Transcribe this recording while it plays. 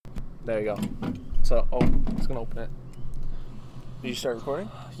There you go. So, it's going to open it. Did you start recording?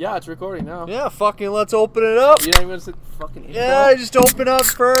 Yeah, it's recording now. Yeah, fucking let's open it up. You don't even say fucking intro? Yeah, just open up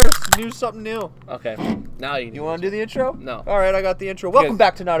first. Do something new. Okay. Now you can You want to do the intro? No. All right, I got the intro. Welcome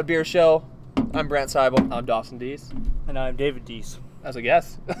back to Not a Beer Show. I'm Brent Seibel. I'm Dawson Dees. And I'm David Dees. As a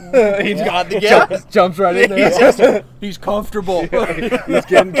guess. He's got the guess. Jumps right in there. He's comfortable. He's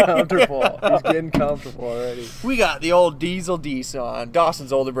getting comfortable. He's getting comfortable already. We got the old Diesel Dees on,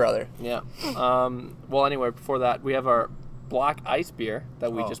 Dawson's older brother. Yeah. Well, anyway, before that, we have our black ice beer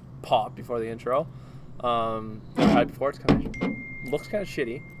that we just popped before the intro. Right before it's looks kind of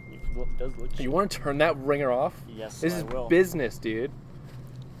shitty. It does look You want to turn that ringer off? Yes, This I is will. business, dude.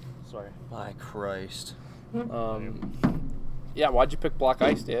 Sorry. My Christ. Yeah, why'd you pick black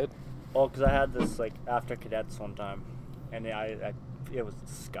ice, dude? Oh, because I had this like after cadets one time, and it was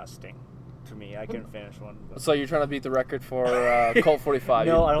disgusting to me. I couldn't finish one. So you're trying to beat the record for Colt 45?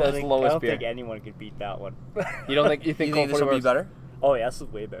 No, I That's don't the lowest think beer. anyone could beat that one. You don't think? You think Colt this 45 will be better? Oh, yeah, this is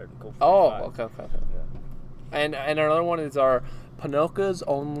way better than Colt 45. Oh, okay. Yeah. And another one is our Panoka's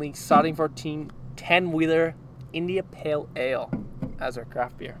only Siding 14 10-wheeler India Pale Ale as our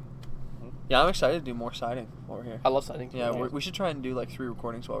craft beer. Yeah, I'm excited to do more siding while we're here. I love siding. Yeah, we should try and do like 3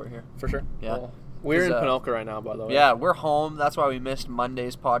 recordings while we're here. For sure. Yeah. Well, we're in 'Cause, Panoka right now, by the way. Yeah, we're home. That's why we missed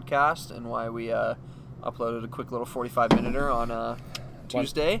Monday's podcast and why we uploaded a quick little 45-minuter on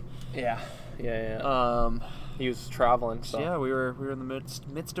Tuesday. Yeah. He was traveling, so. Yeah, we were in the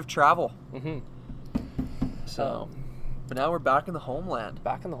midst of travel. Mm-hmm. So, but now we're back in the homeland.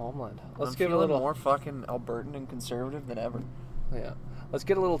 Back in the homeland. Let's I'm get a feeling little more fucking Albertan and conservative than ever. Yeah. Let's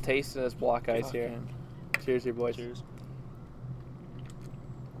get a little taste of this black ice here. Fucking- Cheers, here, boys. Cheers.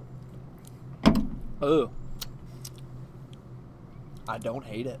 Ooh. I don't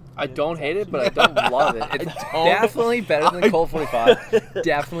hate it. I don't hate it, but I don't love it. It's definitely better than Colt 45.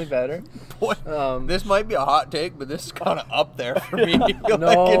 Definitely better. Boy, this might be a hot take, but this is kind of up there for me.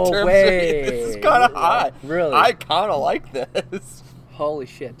 No Of, way. this is kind of high. Really? I kind of like this. Holy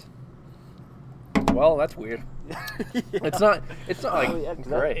shit. Well, that's weird. It's not like Oh, yeah, 'cause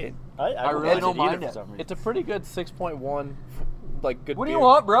great. I really don't either mind for it. some reason. It's a pretty good 6.1, like good. What do beer. you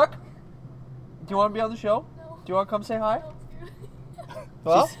want, Brooke? Do you want to be on the show? No. Do you want to come say hi? No, it's good.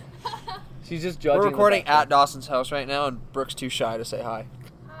 Well, She's just judging. we're the recording background. at Dawson's house right now, and Brooke's too shy to say hi.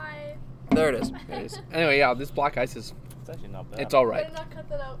 Hi. There it is. It is. Anyway, yeah, this black ice is. It's actually not bad. It's all right. Better not cut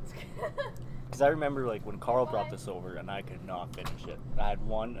that out. Because I remember like when Carl brought this over, and I could not finish it. I had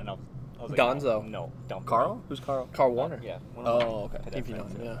one, and I was like, Gonzo. No, don't. Carl? Who's Carl? Carl Warner. Yeah. one of my Oh, okay. cadet If you know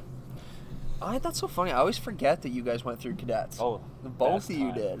friends, him, yeah. That's so funny. I always forget that you guys went through cadets. Oh, Both best of you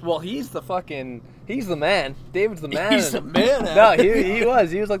time. did. Well, he's the man. David's the man. He's the man. No,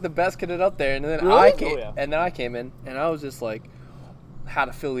 he was like the best cadet up there, and then Really? I came, Oh, yeah. and then I came in, and I was just like, how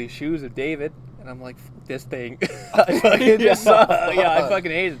to fill these shoes of David, and I'm like, fuck this thing. I fucking just I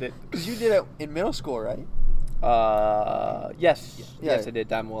fucking hated it. Because you did it in middle school, right? Yes, Yeah. yes, I did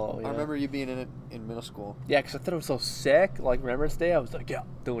damn well. Yeah. I remember you being in it in middle school. Yeah, because I thought it was so sick. Like Remembrance Day, I was like, yeah,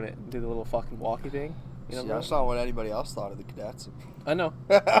 doing it, do the little fucking walkie thing. You know See, what I that's not what anybody else thought of the cadets. I know.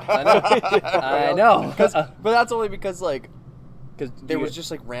 I know. But that's only because like Because there was just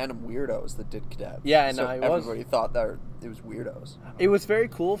like random weirdos that did cadets. Yeah, I so know, it was. everybody thought that it was weirdos. It was very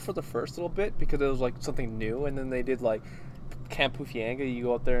cool for the first little bit because it was like something new, and then they did like Camp Pufianga. You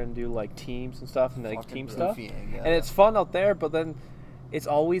go out there and do like teams and stuff, and like Fucking team stuff, Pufianga. and it's fun out there. But then it's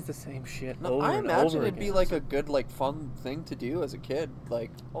always the same shit No, over I and imagine over it'd be again. like a good, like, fun thing to do as a kid.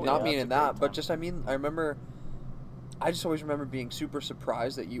 Like, Oh, not yeah, meaning that's a that, great but time. just, I just always remember being super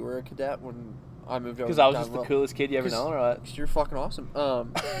surprised that you were a cadet when I moved over. Because I was down just the low. coolest kid you ever 'Cause- known, or what? 'Cause you're fucking awesome. No,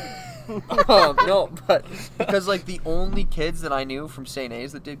 but because, like, the only kids that I knew from St.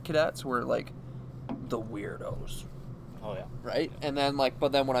 A's that did cadets were, like, the weirdos, Oh yeah. right? And then, like,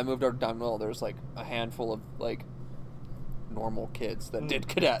 but then when I moved over to Dunwell, there was, like, a handful of, like, normal kids that did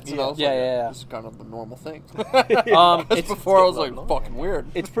cadets. And I was Yeah, like, yeah. this is kind of the normal thing. It's It's before I was getting like, low. fucking weird.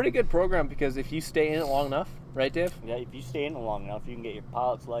 It's a pretty good program because if you stay in it long enough, right, Dave? Yeah, if you stay in it long enough, you can get your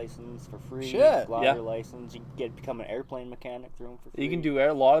pilot's license for free. Shit. Glider Yeah. license. You can become an airplane mechanic through them for free. You can do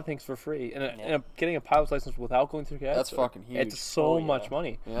a lot of things for free, and, Yeah. getting a pilot's license without going through cadets. That's fucking huge. It's so Oh, yeah. much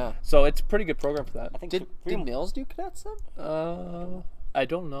money. Yeah. So it's a pretty good program for that. I think Did freedom- Nils do cadets then? I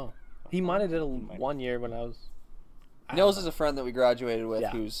don't know. He might have did might. one year when I was. Nils is a friend that we graduated with Yeah.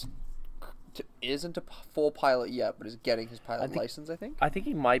 who's isn't a full pilot yet, but is getting his pilot think- license, I think. I think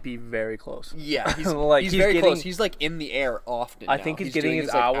he might be very close. Yeah, he's Like, he's he's very getting- close. He's like in the air often. I now. think he's getting doing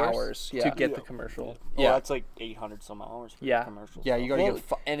his like, hours Yeah. to get Yeah. the commercial. Oh, Yeah. that's like 800 some hours for Yeah. commercials. Yeah, you gotta Well, get,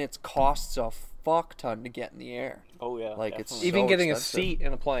 and it's costs of fuck ton to get in the air. Oh yeah. Like, it's definitely. Even so getting expensive. a seat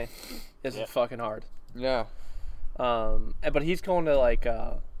in a plane is Yeah. fucking hard. Yeah. But he's going to like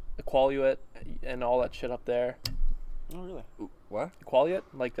Equaluit and all that shit up there. Oh really? What? Equaluit?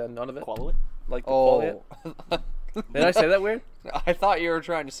 Like the none of it? Qualit? Like the Equaluit? Oh. Did I say that weird? I thought you were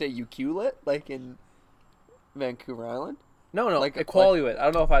trying to say Uculit, like in Vancouver Island. No, Like- Equaluit. I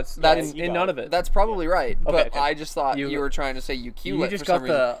don't know if I'd That's- in none of it. That's probably right, Okay, but okay. I just thought You- you were trying to say Uculit. You just for got some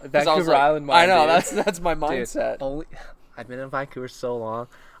reason. the 'Cause I was Vancouver like, Island I know mind, dude. that's my mindset. Only I've been in Vancouver so long.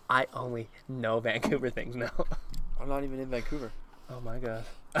 I only know Vancouver things now. I'm not even in Vancouver. Oh my god.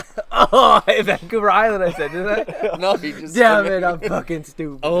 Oh, Vancouver Island, I said, didn't I? No, you just Damn it, I'm fucking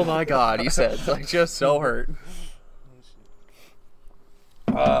stupid. Oh my god, he said, like just so hurt.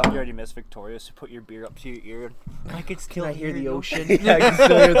 You already missed Victoria, so put your beer up to your ear. I could still hear the ocean. Yeah, I can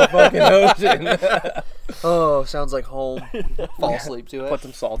still hear the fucking ocean. Oh, sounds like home. Fall asleep to it. Put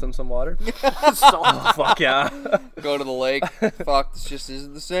some salt in some water. Oh, fuck yeah. Go to the lake. Fuck, this just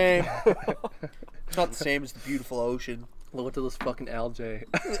isn't the same. It's not the same as the beautiful ocean. Look at this fucking algae.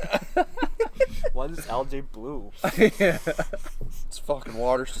 Why is LJ blue? Yeah. This fucking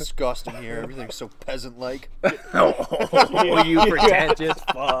water's disgusting here. Everything's so peasant-like. Oh, you pretentious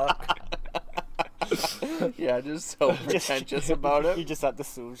fuck. Yeah, just so pretentious about You it. just at the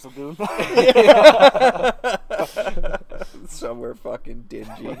sewage lagoon. Somewhere fucking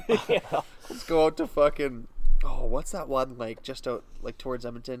dingy. Yeah. Let's go out to fucking... Oh, what's that one, like, just out, like, towards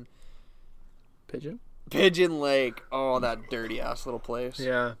Edmonton? Pigeon? Pigeon Lake. Oh, that dirty-ass little place.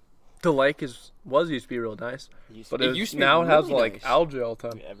 Yeah. The lake used to be real nice. But It it used to be now it has really like nice. algae all the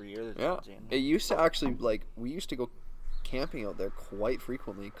time. Every year there's Yeah, algae in it there. used to actually, like, we used to go camping out there quite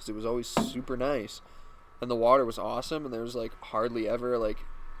frequently because it was always super nice. And the water was awesome, and there was, like, hardly ever, like,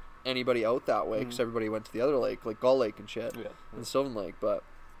 anybody out that way because everybody went to the other lake, like Gull Lake and shit, Yeah. and Sylvan Lake, but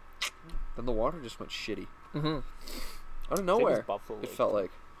then the water just went shitty. Mm-hmm. Out of Same as nowhere, Buffalo it Lake, felt too.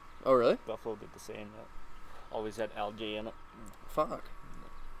 like. Oh, really? Buffalo did the same. Yeah. Always had algae in it. Fuck.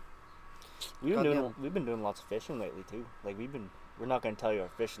 We've been doing lots of fishing lately too. Like we're not gonna tell you our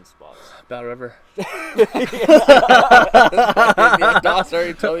fishing spots. Bad River. Doss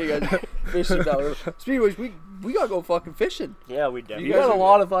already told you guys fishing down. Speedways, we gotta go fucking fishing. Yeah, we You definitely. You got guys a are-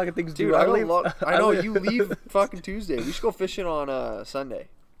 lot of fucking things to Dude, do. I leave- know leave- you leave fucking Tuesday. We should go fishing on Sunday.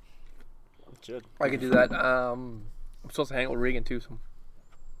 should. I could do that. I'm supposed to hang out with Regan too, so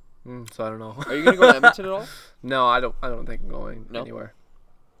I don't know. Are you gonna go to Edmonton at all? No, I don't think I'm going No? anywhere.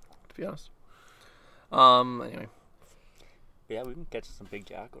 To be honest. Anyway. Yeah, we can catch some big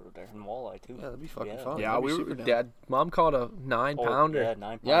jack over there and walleye too. Yeah, that'd be fucking Yeah. fun. Yeah, That'd be we super were. down. Dad, Mom caught a 9-pounder. Yeah,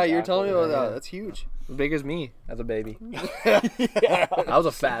 9 Yeah, you were telling me about Yeah. that. That's huge. As big as me as a baby. Yeah. I was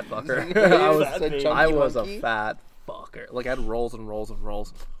a fat fucker. Fat I baby. was a monkey? fat fucker. Like I had rolls and rolls and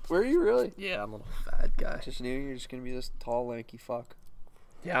rolls. Were you really? Yeah, I'm a little fat guy. Just knew you're just gonna be this tall, lanky fuck.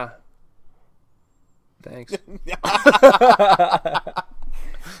 Yeah. Thanks.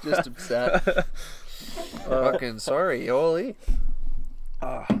 Just upset. Fucking sorry, Oli.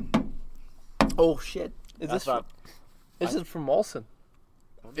 Oh shit! Is That's this not. this is from Molson?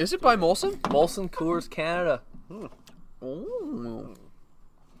 Is it by Molson? Molson Coors Canada. Oh.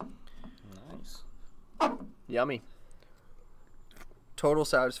 Nice. Yummy. Total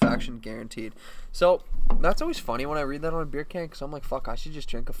satisfaction guaranteed. So that's always funny when I read that on a beer can because I'm like, fuck, I should just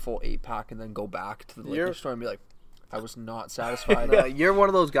drink a full 8-pack and then go back to the liquor You're- store and be like, I was not satisfied. You're one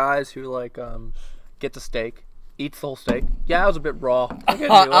of those guys who like gets a steak, eats the whole steak. Yeah, it was a bit raw.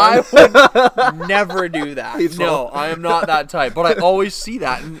 I would never do that. No, I am not that type. But I always see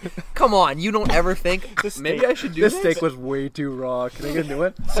that. And come on, you don't ever think maybe I should do This this? steak was way too raw. Can I get a new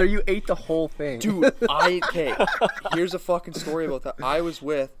one? So you ate the whole thing, Dude, okay. Here's a fucking story about that. I was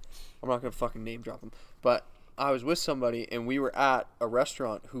with, I'm not gonna fucking name drop them, but I was with somebody and we were at a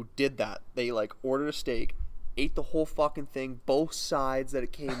restaurant who did that. They like ordered a steak, ate the whole fucking thing, both sides that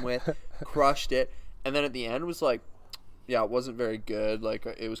it came with, crushed it, and then at the end was like, yeah, it wasn't very good. Like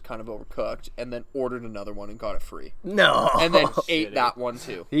it was kind of overcooked, and then ordered another one and got it free, No. and then ate that one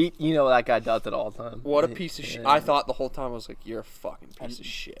too. You know that guy does it all the time. What a piece of shit! I thought the whole time I was like, you're a fucking piece of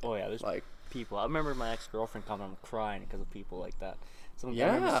shit. Oh yeah, there's Like, people. I remember my ex-girlfriend coming home crying because of people like that. I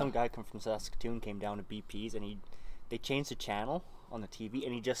Yeah. remember some guy come from Saskatoon, came down to BP's, and they changed the channel on the TV,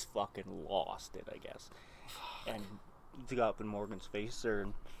 and he just fucking lost it, I guess. And he got up in Morgan's face there,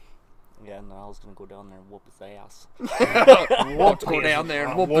 and yeah, and I was gonna go down there and whoop his ass. let's go down there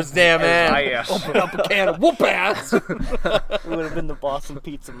and whoop his damn ass. ass. Open up a can of whoop ass. It would have been the Boston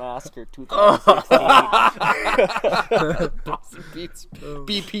Pizza Massacre 2016. Boston Beats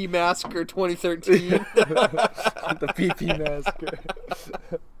BP Massacre 2013. The PP massacre.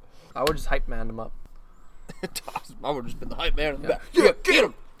 I would just hype man him up. I would have just been the hype man in the back. Yeah, get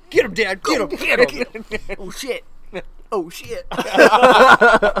him! Get him, Dad! Get him! Get him! Oh shit! Oh shit!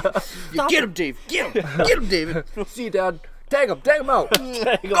 Yeah, get him, Dave! Get him! Get him, David! See you, Dad. Tag him out.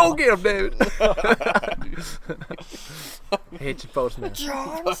 Go get him, David. I hate you, postman.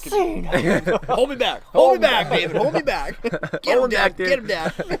 John Cena. Hold me back! Hold me back, David! Hold me back! Get him, Hold Dad! back, Get him,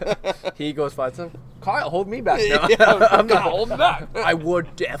 Dad! He goes fights him. Kyle, hold me back now. I'm gonna hold him back. I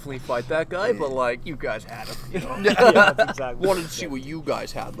would definitely fight that guy, but like you guys had him. You know? Yeah, that's exactly. Wanted to see what you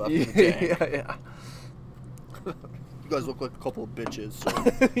guys had left in the tank. yeah. You guys look like a couple of bitches,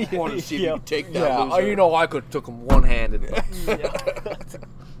 so wanted to see if you could take that Yeah, loser. you know I could have took him one-handed.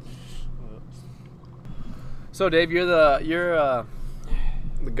 So Dave, you're the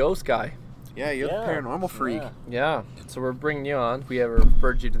ghost guy. Yeah, you're the paranormal freak. Yeah. Yeah. So we're bringing you on. We have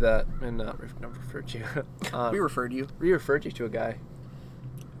referred you to that, and not referred you. We referred to you. We referred you to a guy.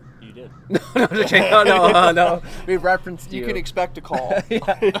 You did. No. We referenced you. You can expect a call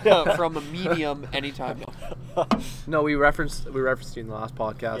from a medium anytime. No, we referenced you in the last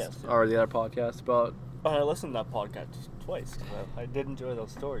podcast Yes. or the other podcast about. I listened to that podcast twice. I did enjoy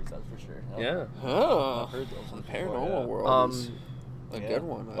those stories, that's for sure. Yeah. Huh. I've heard those ones The before, paranormal yeah. world is a Yeah. good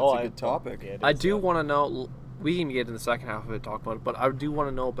one. That's a good topic. Yeah, it I is, do want to know. We can get in the second half of it, talk about it, but I do want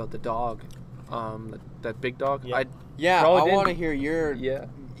to know about the dog, that big dog. Yeah. Yeah, Probably I didn't- want to hear your. Yeah.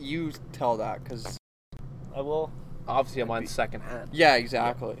 You tell that, because. I will. Obviously, I'm on second hand. Yeah,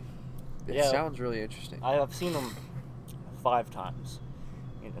 exactly. It Yeah. sounds really interesting. I have seen them 5 times,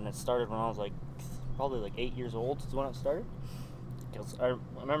 and it started when I was probably 8 years old. Is when it started. 'Cause I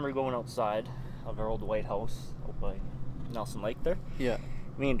remember going outside of our old White House out by Nelson Lake there. Yeah.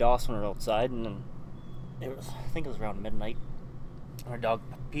 Me and Dawson were outside, and then I think it was around midnight. Our dog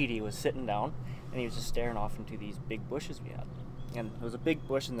Petey was sitting down, and he was just staring off into these big bushes we had. And there was a big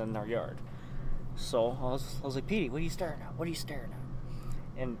bush in our yard. So I was like, Petey, what are you staring at? What are you staring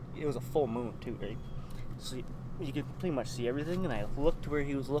at? And it was a full moon too, right? So you could pretty much see everything. And I looked where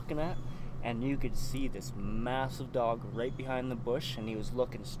he was looking at, and you could see this massive dog right behind the bush, and he was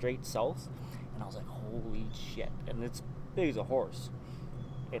looking straight south. And I was like, holy shit! And it's big as a horse.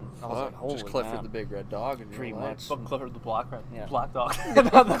 And I was like, holy just Clifford man. the big red dog. And Pretty much. But Clifford the black Yeah. dog.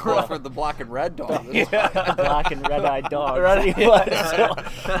 Clifford the black and red dog. Black and red-eyed dog. Red-eyed, pretty much.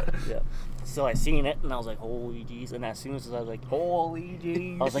 Yeah. So I seen it, and I was like, holy jeez. And as soon as I was like, holy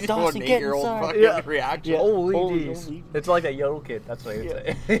jeez, I was like, Dawson, An get 8-year-old inside. fucking Yeah. reaction. Yeah. Holy Holy jeez. jeez. It's like that yodel kid. That's what he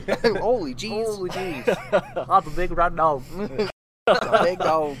would say. Holy jeez. Holy jeez. That's a big red dog. A big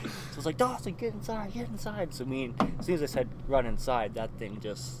dog. So I was like, Dawson, get inside, get inside. So as soon as I said run inside, that thing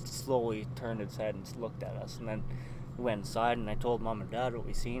just slowly turned its head and looked at us. And then we went inside, and I told Mom and Dad what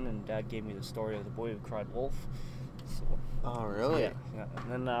we seen, and Dad gave me the story of the boy who cried wolf. So, Oh, really? yeah.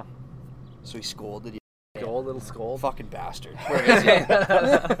 And then, So he scolded you. Scold, little scold. Fucking bastard. Where is he?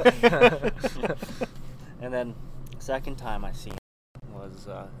 and then second time I seen him was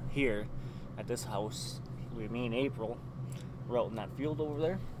here at this house. Me and April were out in that field over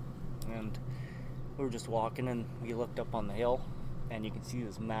there, and we were just walking, and we looked up on the hill, and you can see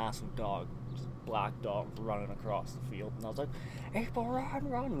this massive dog, just black dog, running across the field. And I was like, April,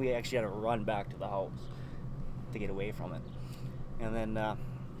 run! We actually had to run back to the house to get away from it. And then the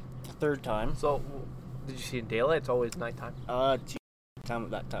third time, So, did you see it in daylight? It's always nighttime. that time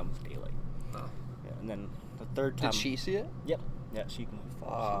was daylight. Oh. Yeah, and then the third time, Did she see it? Yep. Yeah, she can.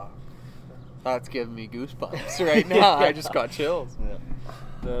 That's giving me goosebumps right now. I just got chills. Yeah.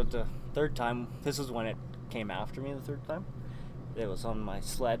 The third time, this is when it came after me the third time. It was on my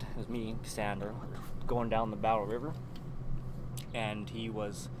sled. It was me and Cassandra going down the Battle River. And he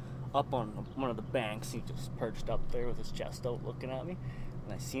was up on one of the banks. He just perched up there with his chest out looking at me.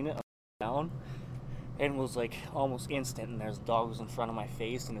 And I seen it down. And it was like almost instant. And there's dog was in front of my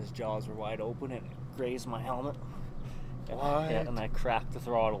face, and his jaws were wide open, and it grazed my helmet. What? Yeah, and I cracked the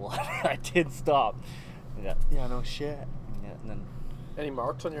throttle. I did stop. Yeah. Yeah, no shit. Yeah, and then Any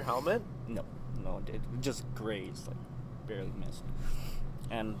marks on your helmet? no, it just grazed, like barely missed.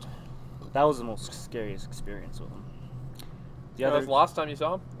 And that was the most scariest experience with him. The That was other, the last time you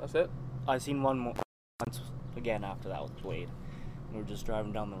saw him? That's it? I seen one more once again after that with Blade. We were just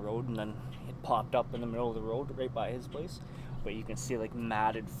driving down the road, and then it popped up in the middle of the road right by his place. But you can see like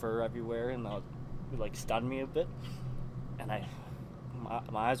matted fur everywhere, and it like stunned me a bit. And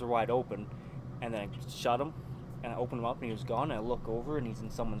my eyes were wide open, and then I shut him, and I opened him up, and he was gone. And I look over, and he's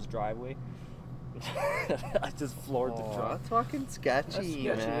in someone's driveway. I just floored the truck. That's fucking sketchy,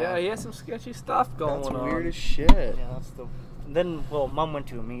 That's sketchy. man. Yeah, he has some sketchy stuff going That's on. weird as shit. Yeah, that's the. Then, well, Mom went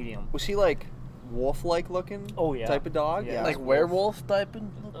to a medium. Was he like wolf-like looking type of dog? Yeah. Like werewolf type?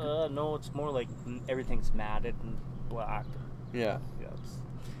 No, it's more like everything's matted and black. Yeah. Yeah, it's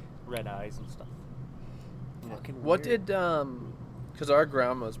red eyes and stuff. Fucking What weird. did because our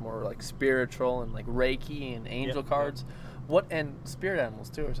grandma's more like spiritual and like Reiki and angel cards. What and spirit animals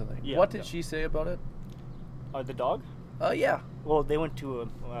too or something. Yeah, What did she say about it? The dog? Yeah. Well, they went to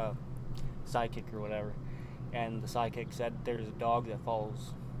a psychic or whatever, and the psychic said there's a dog that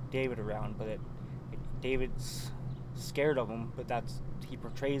follows David around, but David's scared of him, but he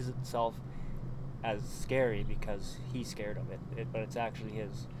portrays itself as scary because he's scared of it, but it's actually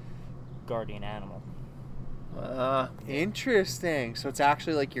his guardian animal. Interesting. So it's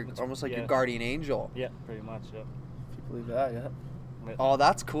actually like almost like your guardian angel. Yeah, pretty much. Yeah. If you believe that, yeah. Oh,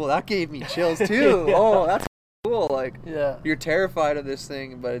 that's cool. That gave me chills too. Oh, that's cool. Like, you're terrified of this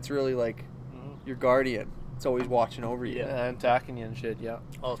thing, but it's really like your guardian. It's always watching over you. Yeah, and attacking you and shit. Yeah.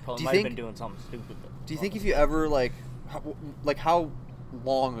 Oh, it's probably might have been doing something stupid. Do you think if you ever how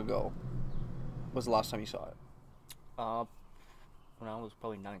long ago was the last time you saw it? When I was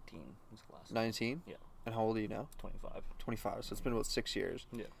probably 19 was the last. 19? Yeah. And how old are you now? 25. 25. So it's been about 6 years.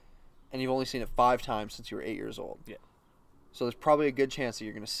 Yeah. And you've only seen it 5 times since you were 8 years old. Yeah. So there's probably a good chance that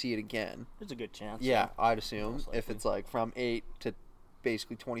you're going to see it again. There's a good chance. Yeah, I'd assume. Most If likely. it's like from 8 to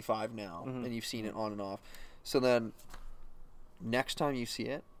basically 25 now, and you've seen it on and off. So then, next time you see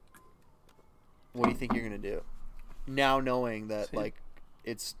it, what do you think you're going to do? Now knowing that, like,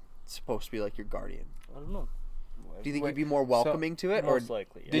 it's supposed to be like your guardian. I don't know. Do you think you'd be more welcoming to it? Most Or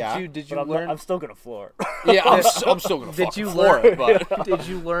likely. Yeah. Did you But learn? I'm still gonna floor it. Yeah, I'm still going to Did fucking you floor learn? it, but... Did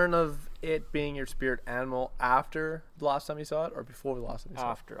you learn of it being your spirit animal after the last time you saw it, or before the last time you saw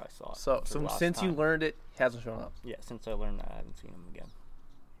it? After I saw it. So for the last since you time. learned it, he hasn't shown up. Yeah, since I learned that, I haven't seen him again.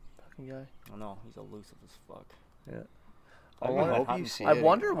 Fucking guy. I know, he's elusive as fuck. Yeah. I I wonder- hope you see I it.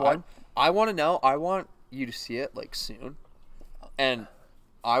 wonder what. I want to know. I want you to see it like soon, and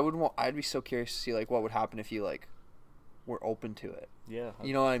I'd be so curious to see like what would happen if you like were open to it. Yeah.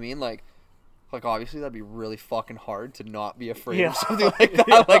 You know what I mean? Like obviously that'd be really fucking hard to not be afraid Yeah. of something like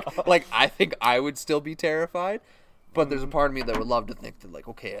that. Like I think I would still be terrified, but there's a part of me that would love to think that like,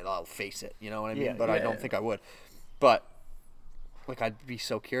 okay, I'll face it. You know what I mean? Yeah, But I yeah. don't think I would. But like I'd be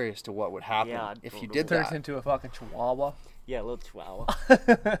so curious to what would happen Yeah, if you totally. did Turns that. into a fucking chihuahua. Yeah, a little chihuahua.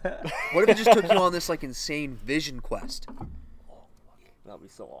 What if it just took you on this like insane vision quest? That'd be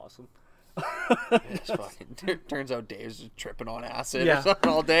so awesome. It's fucking turns out Dave's just tripping on acid Yeah. or something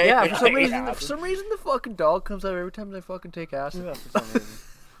all day. Yeah, Like, for some I hate reason, acid. the fucking dog comes out every time they fucking take acid. Yeah, for some reason.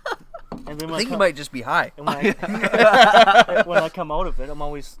 And then I think he might just be high. and when I, when I come out of it,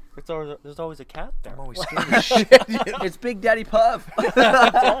 there's always a cat there. I'm always scared as shit. It's Big Daddy Puff. There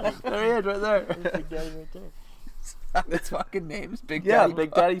he is, right there. Big Daddy right there. His fucking name's Big Yeah, Daddy.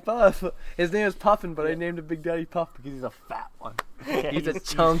 Big Daddy Puff. His name is Puffin, but I named him Big Daddy Puff because he's a fat one. He's a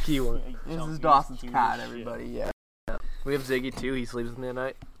chunky one. This chunky, is Dawson's he's cat, huge, everybody. Yeah. We have Ziggy too. He sleeps with me at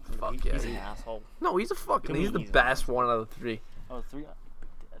night. Fuck yeah. He's an asshole. No, he's a fucking. To me, He's the he's an best one out of the 3. Oh, 3. Big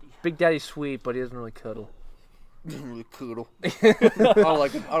Daddy. Big Daddy's sweet, but he doesn't really cuddle. Really cuddle. I don't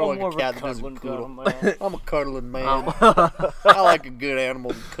like more a of cat a that doesn't cuddling cuddle. man. I'm a cuddling man. I like a good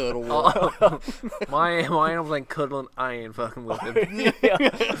animal to cuddle with. my animals ain't cuddling. I ain't fucking with him. Yeah.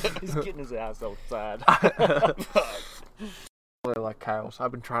 He's getting his ass outside. I really like cows.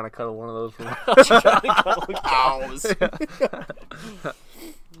 I've been trying to cuddle one of those for Cows.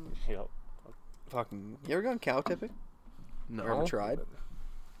 Yep. Fucking. You ever gone cow tipping? No. Or ever tried?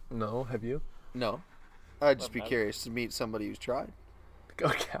 No, have you? No. I'd just I've be never. curious to meet somebody who's tried. Go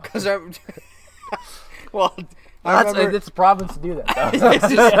cow. Because I'm. Well, I remember. It's a province to do that. It's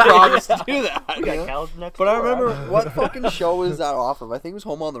just a promise to do that. We you got know? cows next But I door, remember huh? what fucking show was that off of? I think it was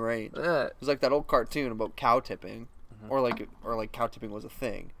Home on the Range. It Yeah. was like that old cartoon about cow tipping, or like cow tipping was a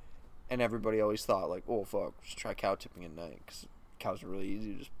thing, and everybody always thought like, oh fuck, just try cow tipping at night because cows are really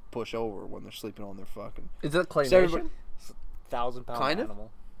easy to just push over when they're sleeping on their fucking. Is that So everybody- claymation? 1,000-pound Kind of? animal.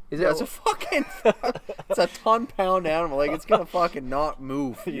 Is Yeah, it? it's a fucking. It's a ton-pound animal. Like it's gonna fucking not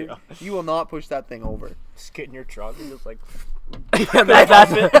move. Yeah. You will not push that thing over. Just get in your truck and just like.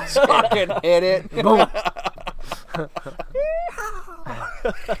 That's it. Just fucking hit it. Boom.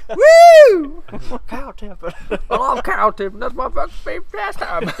 Woo! Cow tipping. I love cow tipping. That's my fucking favorite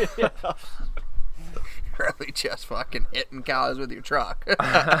pastime. Really just fucking hitting cows with your truck.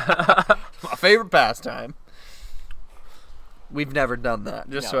 My favorite pastime. We've never done that.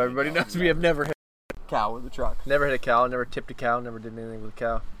 Just so No, everybody no, knows, we have never hit a cow with a truck. Never hit a cow. Never tipped a cow. Never did anything with a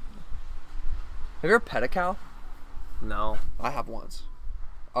cow. Have you ever pet a cow? No. I have once.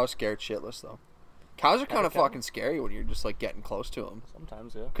 I was scared shitless though. Cows are kind of fucking scary when you're just like getting close to them.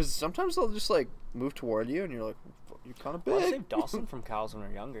 Sometimes, yeah. Because sometimes they'll just like move toward you, and you're like, you're kind of big. Well, I saved Dawson from cows when we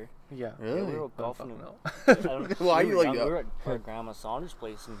were younger. Yeah. Really? Yeah, we were golfing. No. Why we you were like young, that? We were at our grandma Saunders'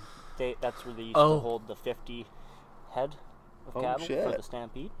 place, and that's where they used Oh. to hold the 50 head of cattle shit. for the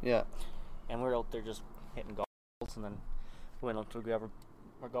stampede. Yeah. And we were out there just hitting golf balls, and then we went up to grab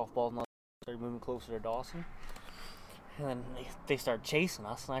our golf balls and started moving closer to Dawson. And then they started chasing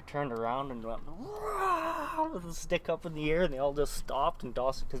us, and I turned around and went with the stick up in the air, and they all just stopped. And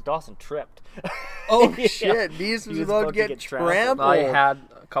because Dawson tripped. Oh Yeah. shit! These was He was about to about to get get trampled. I had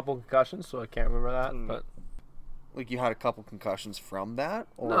a couple concussions, so I can't remember that. But Like you had a couple concussions from that,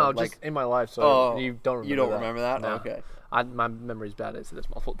 or no, like just in my life. So oh, you don't remember you don't that. remember that? No. Okay. My memory's bad. I said this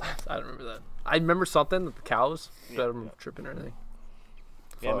multiple times. I don't remember that. I remember something with the cows, but I don't remember tripping or anything.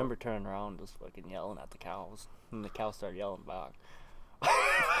 Yeah, I remember turning around, just fucking yelling at the cows, and the cows started yelling back.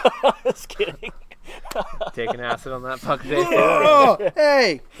 Just kidding. Taking acid on that fucking day. Oh,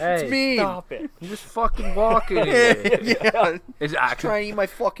 hey, Hey, it's me. Stop it. You just fucking walking here. Yeah, It's actually trying to eat my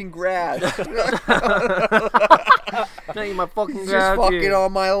fucking grass. not eat my fucking He's grass just fucking here.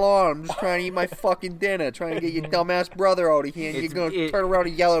 on my lawn. I'm just trying to eat my fucking dinner. Trying to get your dumbass brother out of here, and It's- you're gonna it- turn around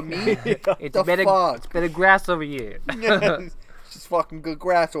and yell at me? It's the better. fuck? It's better grass over here. It's just fucking good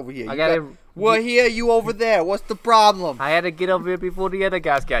grass over here. I You gotta. We're here, you over there. What's the problem? I had to get over here before the other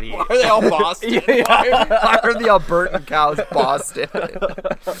guys got here. Why are they all Boston? Why are the Albertan cows Boston?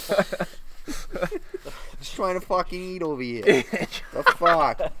 Just trying to fucking eat over here. The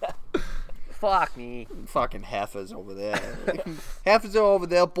fuck? Fuck me. Fucking heifers over there. Heifers are over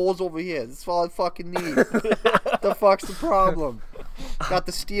there, bulls over here. That's all I fucking need. The fuck's the problem? Got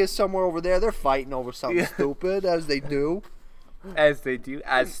the steers somewhere over there. They're fighting over something stupid, as they do. As they do,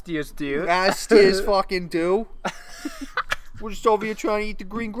 as steers do. As steers fucking do. We're just over here trying to eat the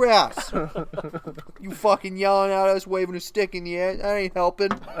green grass. You fucking yelling at us, waving a stick in the air. That ain't helping.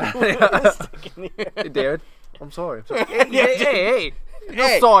 Hey, David, I'm sorry. Hey. Hey.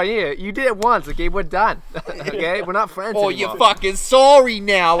 I'm sorry. Yeah, you did it once. Okay, we're done. Okay, we're not friends Oh, anymore. you're fucking sorry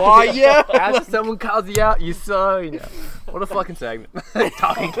now, are you? After someone calls you out, you're sorry now. What a fucking segment.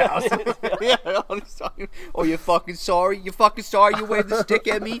 Talking cows. Yeah, I'm sorry. Oh, you're fucking sorry? You're fucking sorry you waved the stick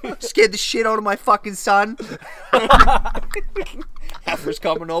at me? Scared the shit out of my fucking son? Heifer's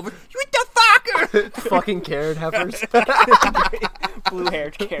coming over. You eat the fucker! Fucking carrot heifers.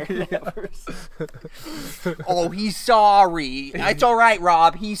 Blue-haired carrot heifers. Oh, he's sorry. It's all right,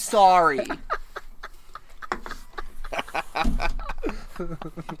 Rob. He's sorry.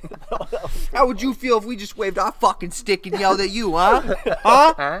 How would you feel if we just waved our fucking stick and yelled at you, huh?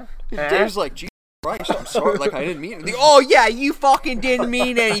 Huh? Huh? Dave's like, Jesus Christ, I'm sorry. Like, I didn't mean anything. Oh, yeah, you fucking didn't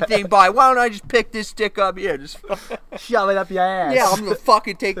mean anything, boy. Why don't I just pick this stick up here? Just, Shove it up your ass. yeah, I'm gonna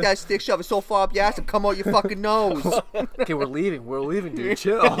fucking take that stick, shove it so far up your ass, and come out your fucking nose. Okay, we're leaving. We're leaving, dude.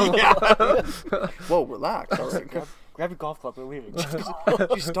 Chill. Whoa, relax. All right. Grab your golf club, we're leaving.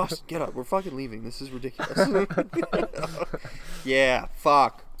 Just Dawson, get up. We're fucking leaving. This is ridiculous. Yeah,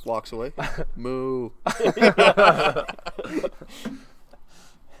 fuck. Walks away. Moo.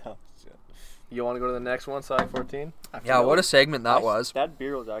 You want to go to the next one, side 14? Yeah, what a segment that was. That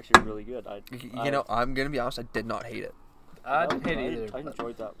beer was actually really good. You know, I'm gonna be honest. I did not hate it. I didn't hate it I either.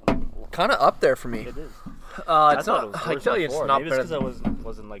 enjoyed that one. Kind of up there for me. It is. It's I thought not. it was I worse tell you, it's before. not Maybe better. it's because I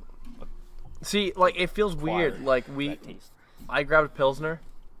wasn't like See, like it feels weird. acquired Like that taste. I grabbed a pilsner,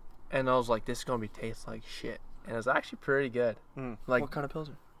 and I was like, "This is gonna be taste like shit," and it's actually pretty good. Like What kind of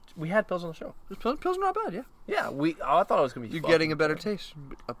pilsner? we had pills on the show. Pilsner not bad, yeah. Yeah, I thought it was gonna be. You're fucking getting a better good. taste.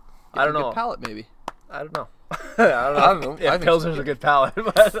 I don't a know. Good palate, maybe. I don't know. I don't know. I Yeah, think pilsner's so. a good palate,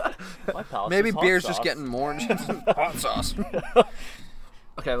 but My palate's Maybe just hot beer's sauce. just getting more hot sauce.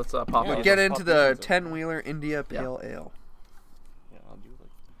 okay, let's pop Yeah, it. Get let's into pop the these 10-wheeler India Pale Ale. Yeah, I'll do like.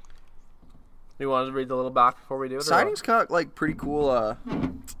 You want to read the little back before we do it? or Siding's got like pretty cool,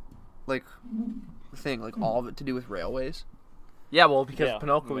 like thing, like all of it to do with railways. Yeah, well, because Yeah.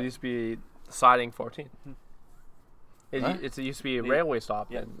 Pinocchio Yeah. used to be siding 14. Huh? It used to be a The- railway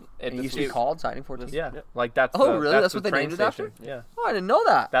stop. yeah. And It the used to be sta- called Siding 14. Yeah, Yep. like that's. Oh, the, really? That's, That's the what they train named it after? station. Yeah, Oh, I didn't know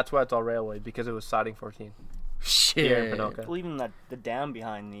that. that's why it's all railway because it was siding 14. Shit. Here in Pinocchio. Well, even the dam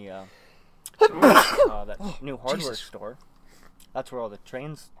behind the that new hardware Jesus. store. That's where all the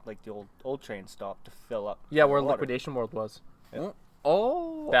trains, like the old trains, stopped to fill up. Yeah, with where water. Liquidation World was.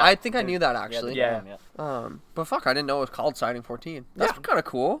 Oh, That- I think I knew that actually. the Yeah. dam, yeah. But fuck, I didn't know it was called Siding 14. That's kind of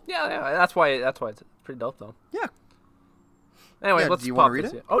cool. Yeah, that's why it's pretty dope though. Yeah. Anyway, Yeah, let's do you pop wanna read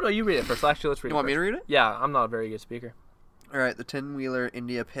this it? here. Oh no, you read it first. Actually, let's read it. You want me first. to read it? Yeah, I'm not a very good speaker. All right, the 10-wheeler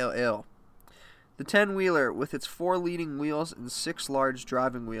India Pale Ale. The 10-wheeler, with its 4 leading wheels and 6 large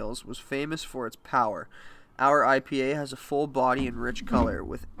driving wheels, was famous for its power. Our IPA has a full body and rich color,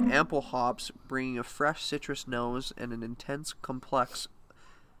 with ample hops, bringing a fresh citrus nose and an intense, complex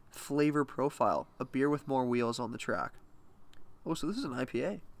flavor profile. A beer with more wheels on the track. Oh, so this is an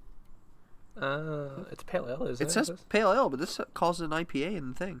IPA. It's pale ale, isn't it? It says pale ale, but this calls it an IPA in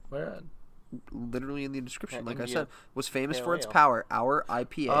the thing. Where at? Literally in the description, like I India said, was famous Pale for its Ale. power. Our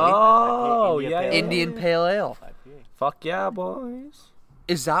IPA. Oh, India yeah, Pale yeah. Indian Pale Ale. IPA. Fuck yeah, boys.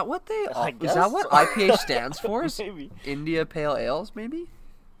 Is that what they? I Is guess that what so. IPA stands for? Is Maybe. India Pale Ales, maybe?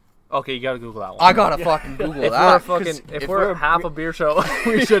 Okay, you gotta Google that one. I gotta fucking Google if that. we're 'cause if we're half a beer show,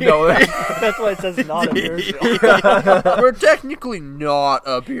 we should know that. That's why it says not a beer show. we're technically not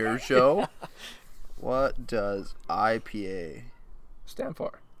a beer show. What does IPA Stand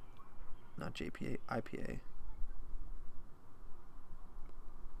for. not JPA, IPA.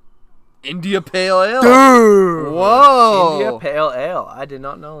 India Pale Ale. Dude! Whoa. India Pale Ale. I did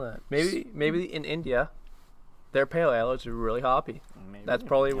not know that. Maybe in India, their pale ale is really hoppy. Maybe. That's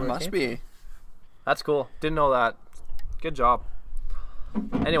probably where It it must came be. from. That's cool. Didn't know that. Good job.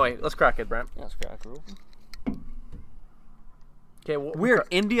 Anyway, let's crack it, Brent. That's crack rule. Okay, Weird.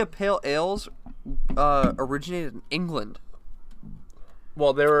 India Pale Ales originated in England.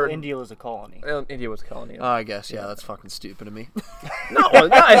 Well, they were India was a colony. India was a colony. I guess, yeah, that's fucking stupid of me. No, it's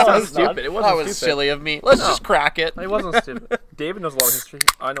not it's not. stupid. It wasn't That was stupid. silly of me. Let's No. just crack it. It wasn't stupid. David knows a lot of history.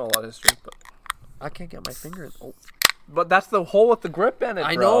 I know a lot of history, I can't get my finger in. Oh. but that's the hole with the grip in it.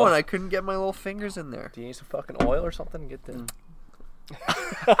 I bro. know, and I couldn't get my little fingers in there. Do you need some fucking oil or something to get there?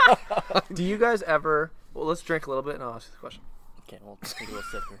 Do you guys ever? Well, let's drink a little bit and I'll ask you the question. Okay, well, take a little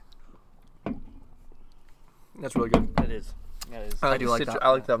sip here. That's really good. It is. Yeah, it is. I like do the like citru- that. I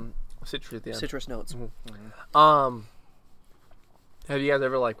like the citrus at the end. Citrus notes. Have you guys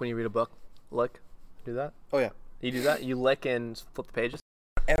ever when you read a book, lick? Do that? Oh yeah, You do that? You lick and flip the pages,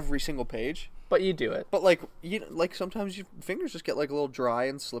 every single page. but you do it. But sometimes your fingers just get a little dry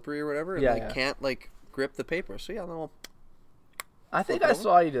and slippery or whatever, and Yeah, they yeah. can't grip the paper. So yeah, then I'll. I think Flip I it over?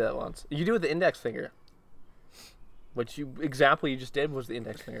 saw you do that once. You do it with the index finger. Which example you just did was the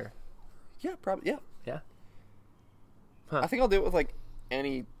index finger. Yeah, probably. Yeah. Yeah. I think I'll do it with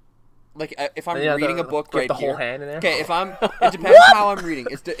any. If I'm Yeah, reading a book get right the whole here. hand in there. Okay, it depends how I'm reading.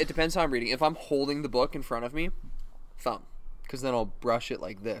 It depends how I'm reading. If I'm holding the book in front of me, thumb, because then I'll brush it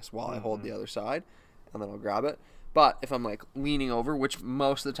like this while I hold the other side, and then I'll grab it. But if I'm leaning over, which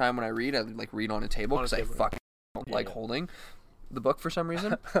most of the time when I read, I read on a table On a because I table, fucking don't like Yeah. holding the book for some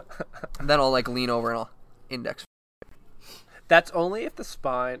reason. And then I'll lean over and I'll index. That's only if the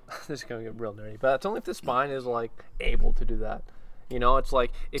spine. This is gonna get real nerdy, but that's only if the spine is able to do that. You know, it's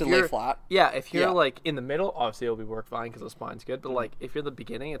if To you're lay flat. Yeah, if you're Yeah. in the middle, obviously it'll be work fine because the spine's good. But if you're the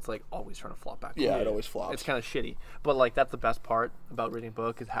beginning, it's always trying to flop back. Yeah, it always flops. It's kind of shitty. But that's the best part about reading a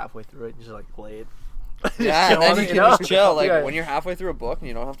book is halfway through it, you just lay it. Yeah, chill and then on you it, can you know? just chill. Yeah. When you're halfway through a book and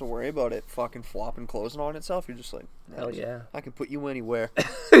you don't have to worry about it fucking flopping, closing on itself, you're just Hell yeah. I can put you anywhere.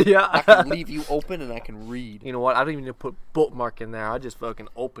 Yeah. I can leave you open and I can read. You know what? I don't even need to put bookmark in there. I just fucking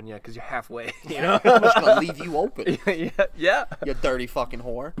open you because you're halfway. You know? I'm just gonna leave you open, yeah. you dirty fucking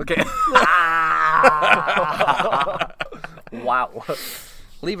whore. Okay. Wow.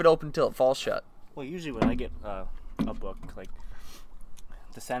 Leave it open till it falls shut. Well, usually when I get a book,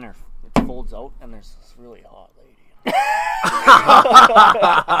 the center, it folds out and there's this really hot lady.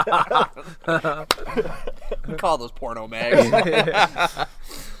 We call those porno mags.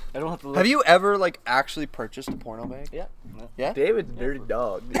 I don't have to look. Have you ever actually purchased a porno mag? Yeah. Yeah. David's a dirty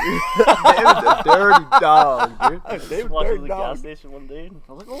dog, dude. David's a dirty dog, dude. I was walking to the gas station one day and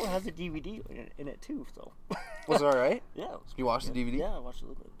I was like, oh, it has a DVD in it too, so. Was it all right? Yeah. It was You watched the DVD? Yeah, I watched a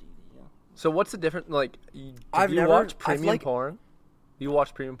little bit of DVD, yeah. So what's the difference? I've you never- watch I've, premium porn? You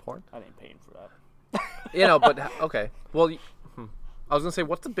watch premium porn? I ain't paying for that. But okay. Well, I was gonna say,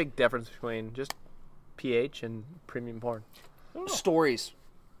 what's the big difference between just PH and premium porn? Stories.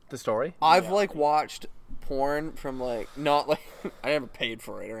 The story? I've watched porn from not I never paid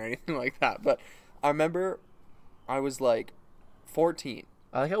for it or anything like that, but I remember I was 14.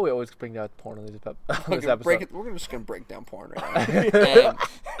 I like how we always bring down porn on this We're episode. we're just gonna break down porn right now.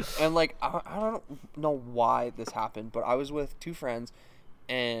 and I don't know why this happened, but I was with two friends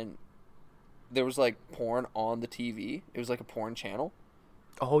and there was porn on the TV. It was a porn channel.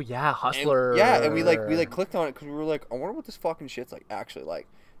 Oh yeah, And, Hustler. and we clicked on it because we were I wonder what this fucking shit's actually like.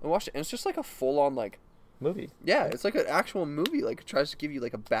 And watched it, and it's just a full on movie. yeah, it's an actual movie. It tries to give you a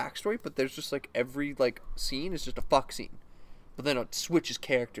backstory, but there's just every scene is just a fuck scene. But then it switches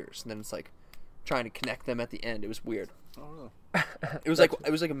characters, and then it's trying to connect them at the end. It was weird. Oh, really? It was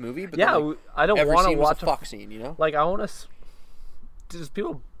like a movie, but Yeah, then, like, I don't every want to scene was watch a fuck scene, you know? Like I want to. Just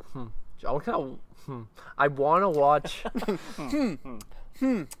people. I kind of. I want to watch.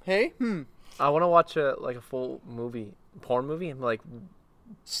 Hey, I want to watch a full movie, porn movie, and like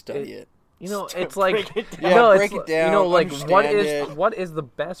study it. you know, it's like Break it down. Yeah, no, break it's, it down, You know, like understand what is the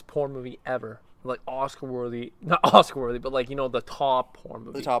best porn movie ever? Like Oscar worthy, not Oscar worthy, but like the top porn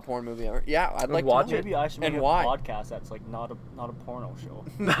movie. The top porn movie ever. Yeah, I'd like watch to know. it. Maybe I should make And a why? podcast that's like not a porno show.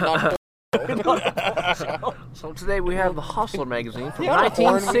 Not So today we have the Hustler magazine from Yeah,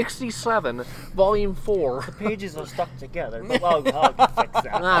 porn. 1967, volume 4. The pages are stuck together, but I'll fix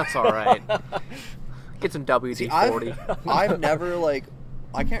that. That's all right. Get some WD-40. I've never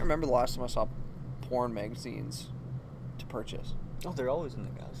I can't remember the last time I saw porn magazines to purchase. Oh, they're always in the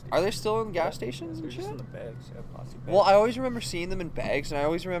gas station. Are they still in gas stations They're and just shit? in the bags. Yeah, plastic bags. Well, I always remember seeing them in bags, and I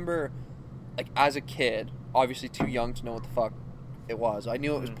always remember, like, as a kid, obviously too young to know what the fuck it was. I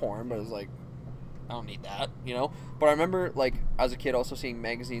knew it was porn, but it was like, I don't need that, you know? But I remember, like, as a kid also seeing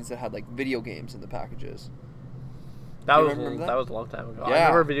magazines that had, like, video games in the packages. That you was remember that? was a long time ago. Yeah. I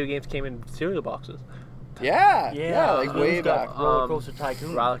remember video games came in cereal boxes. Yeah, like, way who's got back. Roller Coaster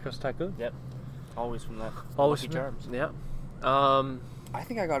Tycoon. Roller Coaster Tycoon. Yep. Always from that. Always Lucky Charms. Yeah. I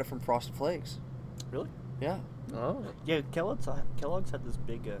think I got it from Frosted Flakes. Really? Yeah. Oh. Yeah, Kellogg's had this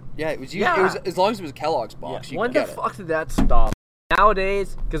big. Yeah, it was, Yeah. it was as long as it was a Kellogg's box, you When could the get it. fuck did that stop?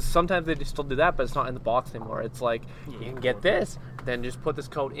 Nowadays, because sometimes they still do that, but it's not in the box anymore. It's like, Yeah, you can get this, then just put this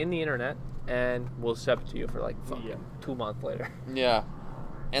code in the internet, and we'll ship it to you for like fucking Yeah. 2 months later. Yeah.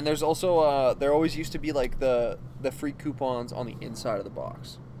 And there's also, there always used to be, like, the free coupons on the inside of the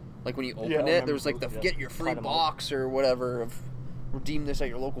box. Like, when you open I it, remember there was, like, the those, yeah. get your free Cut 'em out. box or whatever of redeem this at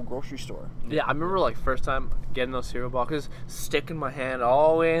your local grocery store. Yeah, I remember like first time getting those cereal boxes, sticking my hand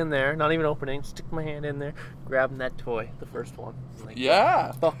all the way in there, not even opening, stick my hand in there, grabbing that toy, the first one. Like,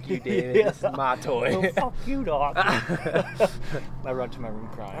 Yeah. fuck you, David. Yeah. This is my toy. Oh, fuck you, dog. I run to my room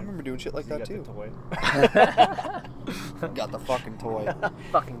crying. I remember doing shit like You that, got too. the toy. Got the fucking toy.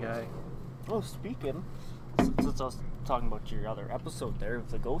 Fucking guy. Oh, speaking, since I was talking about your other episode there with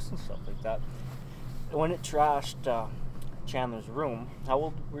the ghosts and stuff like that, when it trashed Chandler's room, how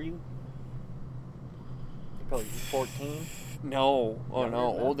old were you? You're probably 14. No. Oh, Younger no.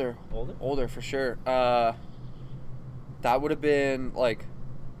 than that? Older. Older? Older, for sure. That would have been, like,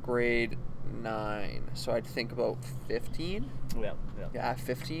 grade 9. So I'd think about 15. Yeah. Yeah,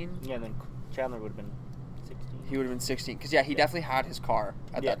 15. Yeah, and then Chandler would have been 16. He would have been 16. Because, yeah, he definitely had his car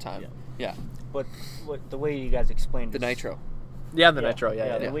at Yeah, that time. Yeah. But the way you guys explained The is- Nitro. Yeah, the Nitro,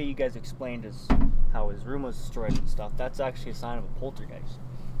 yeah. The way you guys explained is how his room was destroyed and stuff. That's actually a sign of a poltergeist.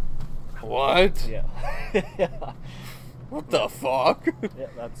 What? Yeah. Yeah. What the fuck? Yeah,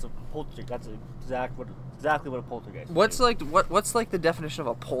 that's a poltergeist. That's exactly what a poltergeist is. What's like the definition of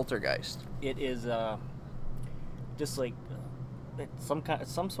a poltergeist? It is just like it's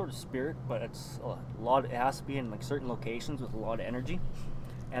some sort of spirit, but it's a lot. It has to be in like certain locations with a lot of energy,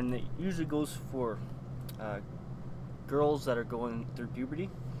 and it usually goes for girls that are going through puberty.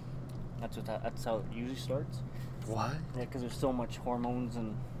 That's how it usually starts. What? Yeah, because there's so much hormones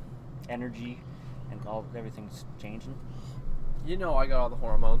and energy, and everything's changing. You know I got all the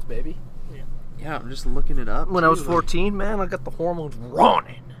hormones, baby. Yeah, I'm just looking it up. When I was 14, man, I got the hormones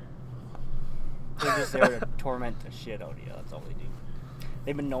running. They're just there to torment the shit out of you. That's all they do.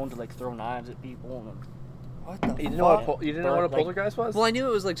 They've been known to like throw knives at people. And What the You fuck? didn't know what, you didn't know what a Like- poltergeist was? Well, I knew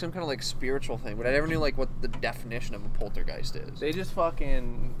it was like some kind of like spiritual thing, but I never knew like what the definition of a poltergeist is. They just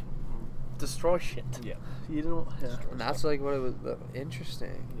fucking destroy shit. Yeah. You don't. Yeah. And that's like what it was.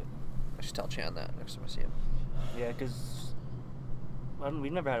 Interesting. I should tell Chan that next time I see him. Yeah, because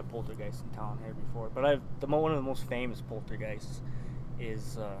we've never had a poltergeist in town here before. But one of the most famous poltergeists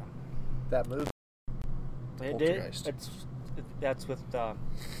is That movie. Poltergeist. That's with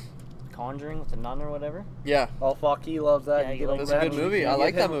Conjuring with the nun or whatever. Yeah, Oh fuck, he loves that. Yeah, You he get loves him that's a that good movie. I You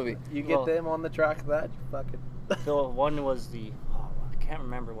like get that him- movie. You get Well- them on the track of that, you fucking. So one was I can't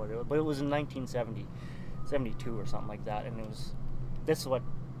remember what it was, but it was in 1972 or something like that, and this is what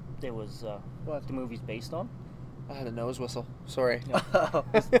it was. What? The movie's based on. I had a nose whistle. Sorry.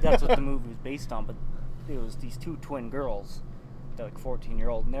 That's what the movie was based on, but it was these two twin girls, they're like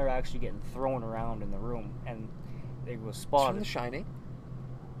 14-year-old, and they're actually getting thrown around in the room, and they was It's spotted. from The Shining.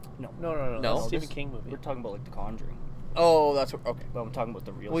 No, No. No? That's a Stephen this- King movie. We're talking about like The Conjuring, Oh, that's what. Okay. but I'm talking about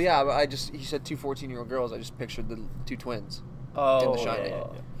the real. Well, yeah, but he said two 14-year-old girls. I just pictured the two twins. Oh, in The Shining. yeah.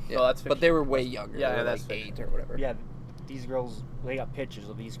 Yeah, Oh, that's but they fiction. were way younger. Yeah, they were that's like fiction. 8 or whatever. Yeah, these girls, they got pictures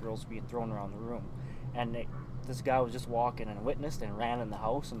of these girls being thrown around the room, and this guy was just walking and witnessed and ran in the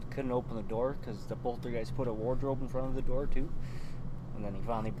house and couldn't open the door because both the guys put a wardrobe in front of the door too, and then he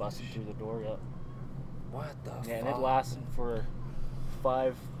finally busted through the door. Yeah. What the fuck? Yeah, and it lasted for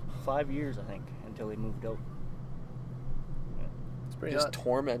 5 years, I think, until he moved out. Yeah. It's pretty Just nuts.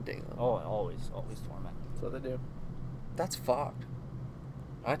 tormenting them. Oh, always torment. That's what they do. That's fucked.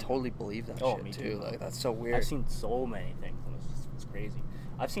 I totally believe that Oh, shit me too. too. Like that's so weird. I've seen so many things. It's crazy.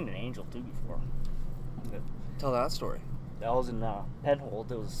 I've seen an angel too before. Tell that story. That was in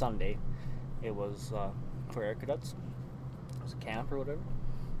Penhold. It was a Sunday. It was for air cadets. It was a camp or whatever.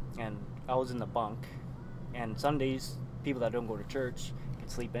 And I was in the bunk. And Sundays, people that don't go to church can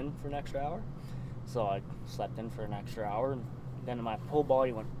sleep in for an extra hour. So I slept in for an extra hour. And then my whole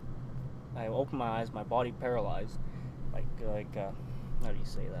body went... I opened my eyes, my body paralyzed. Like how do you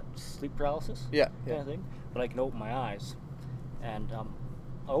say that? Sleep paralysis? Yeah. Kind of thing. But I can open my eyes. And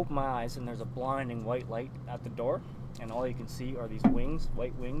I open my eyes and there's a blinding white light at the door, and all you can see are these wings,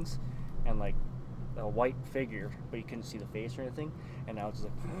 white wings, and like a white figure, but you couldn't see the face or anything. And I was just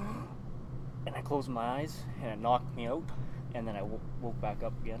like, and I closed my eyes and it knocked me out, and then I woke back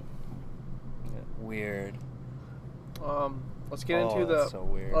up again. Yeah. Weird. Let's get into the. That's so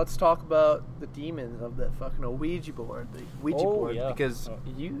weird. Let's talk about the demons of that fucking Ouija board. The Ouija board, yeah. because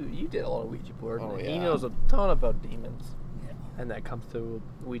you did a lot of Ouija board. Oh, and yeah. He knows a ton about demons. Yeah. And that comes to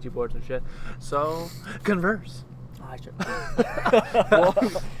Ouija boards and shit. So converse. I should.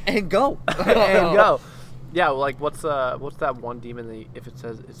 And go. And go. Yeah, like what's that one demon that if it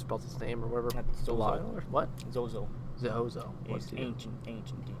says it spells its name or whatever? That's Zozo. Or what? Zozo. Zozo. What's He's he? ancient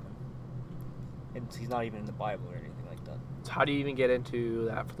demon. And he's not even in the Bible or anything like that. So how do you even get into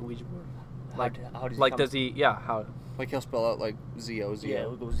that for the Ouija board? Like, how does he like come- does he? Yeah, how? Like he'll spell out like Z-O-Z-O. Yeah, it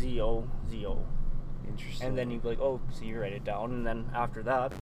would go Z-O. Interesting. And then you'd be like, oh, so you write it down, and then after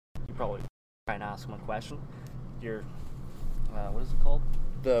that, you probably try and ask him a question. Your, what is it called?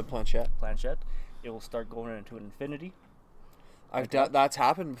 The planchette. Planchette. It will start going into an infinity. I've done that's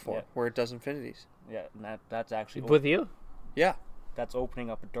happened before Yeah. where it does infinities. Yeah, and that's actually With you? Yeah. that's opening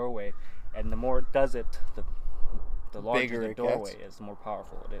up a doorway, and the more it does it, the larger Bigger the it doorway gets. is, the more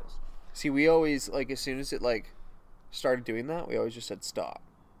powerful it is. See, we always like as soon as it like started doing that, we always just said stop.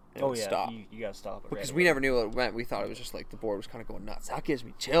 And it Oh would yeah, stop. you gotta stop it. Because right we away. never knew what it meant. We thought it was just like the board was kind of going nuts. That gives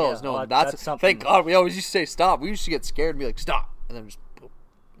me chills. Yeah, No, well, that's that's something- thank God we always used to say stop. We used to get scared and be like stop, and then just boop.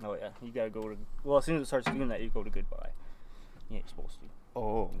 Oh yeah, you gotta go to. Well, as soon as it starts doing that, you go to goodbye. You ain't supposed to.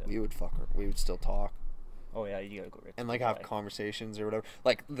 Oh, Yeah. we would fuck her. We would still talk Oh yeah, you gotta go right. and to like have goodbye. conversations or whatever.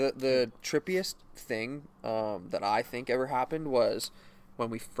 Like the trippiest thing that I think ever happened was when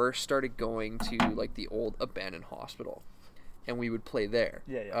we first started going to like the old abandoned hospital, and we would play there.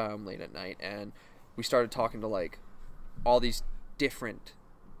 Yeah. Late at night, and we started talking to like all these different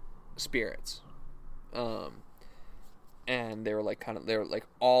spirits. And they were like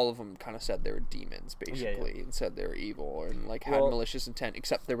all of them kind of said they were demons basically, and said they were evil and like had Well- malicious intent,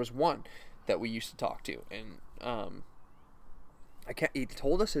 except there was one that we used to talk to, and he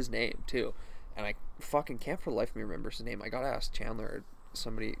told us his name too, and I fucking can't for the life of me remember his name. I gotta ask Chandler or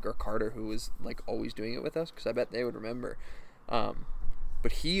somebody or Carter, who was like always doing it with us, because I bet they would remember.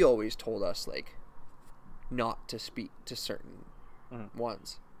 But he always told us like not to speak to certain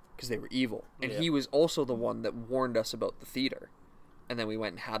ones because they were evil, and Yeah. he was also the one that warned us about the theater, and then we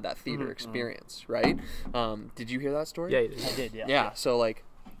went and had that theater experience, right? Did you hear that story? Yeah, you did. I did. Yeah. Yeah, so like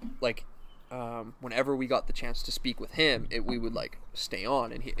whenever we got the chance to speak with him, we would like stay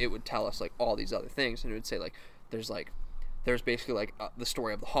on, and it would tell us like all these other things, and it would say like there's basically like the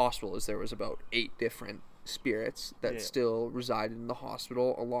story of the hospital is there was about 8 different spirits that Yeah. still resided in the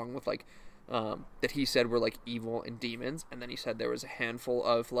hospital, along with like that he said were like evil and demons, and then he said there was a handful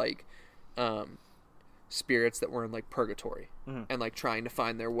of like spirits that were in like purgatory and like trying to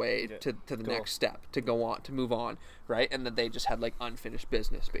find their way to the next step, to go on, to move on, right? And that they just had like unfinished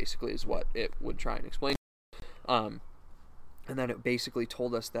business, basically, is what it would try and explain. And then it basically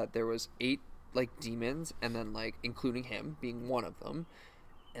told us that there was 8 like demons, and then like including him being one of them,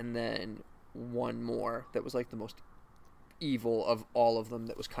 and then one more that was like the most evil of all of them,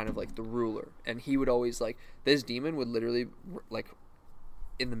 that was kind of like the ruler. And he would always like, this demon would literally like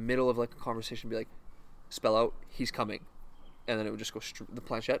in the middle of like a conversation be like, spell out he's coming, and then it would just go the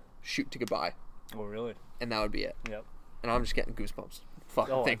planchette, shoot to goodbye, Oh really? and that would be it. Yep. And I'm just getting goosebumps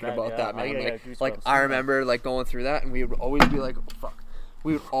fucking Oh, I thinking bet, about yeah. that, I man. get Like goosebumps. I remember like going through that, and we would always be like, oh, fuck.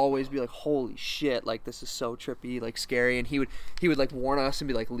 We would always be like, holy shit, like this is so trippy, like scary. And he would like warn us and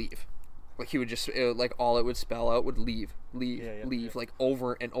be like, leave. like he would just like all it would spell out would leave, Yeah. like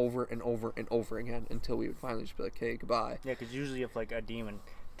over and over and over and over again until we would finally just be like, okay, goodbye. Yeah, because usually if like a demon,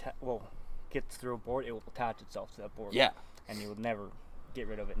 gets through a board, it will attach itself to that board. Yeah. And you will never get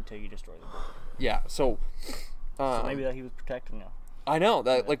rid of it until you destroy the board. Yeah. So Maybe that he was protecting you. I know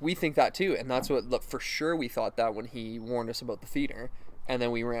that, like, we think that too, and that's what, look, for sure we thought that when he warned us about the theater, and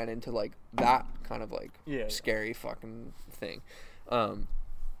then we ran into like that kind of like scary fucking thing.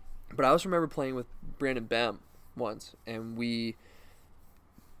 But I also remember playing with Brandon Bem once, and it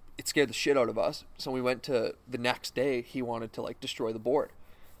scared the shit out of us. So we went to the next day. He wanted to like destroy the board.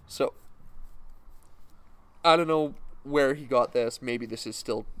 So I don't know where he got this. Maybe this is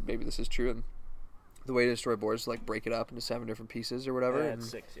true. And the way to destroy boards is like break it up into 7 different pieces or whatever. Yeah, and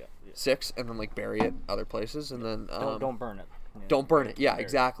 6, yeah. 6, and then like bury it other places, and then Don't burn it. Yeah. don't burn it. Yeah,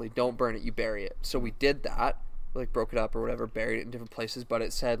 exactly. Don't burn it. You bury it. So we did that. Like broke it up or whatever, buried it in different places, but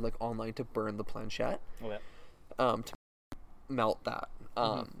it said like online to burn the planchette. Oh, yeah. To melt that.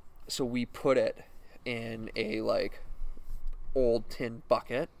 So we put it in a like old tin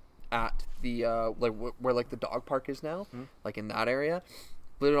bucket at the like where like the dog park is now, like in that area.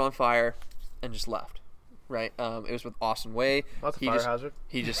 Lit it on fire and just left. Right. It was with Austin Way. That's a fire hazard.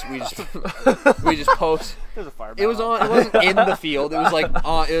 We just post. There's a fire. It was on. It wasn't in the field. It was like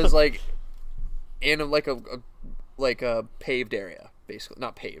it was like in a paved area, basically.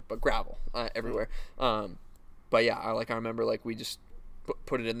 Not paved, but gravel everywhere. But yeah, I remember like we just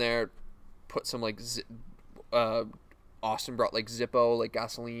put it in there, put some like Austin brought like Zippo, like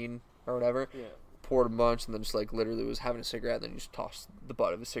gasoline or whatever. Yeah. Poured a bunch, and then just like literally was having a cigarette, and then you just tossed the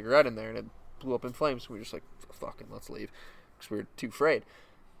butt of a cigarette in there, and it blew up in flames. We were just like, fucking, let's leave, because we were too afraid.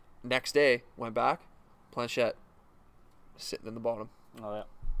 Next day, went back, planchette sitting in the bottom. Oh yeah,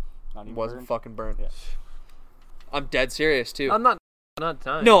 not even wasn't burned. Fucking burnt. Yeah. I'm dead serious too. I'm not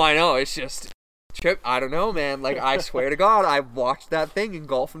dying. No, I know. It's just trip. I don't know, man. Like I swear to God, I watched that thing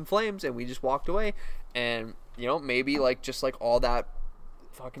engulf in flames, and we just walked away. And maybe like just like all that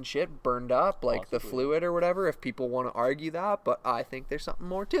fucking shit burned up, like the fluid or whatever. If people want to argue that, but I think there's something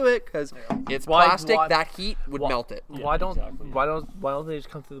more to it because it's plastic. That heat would melt it. Why don't they just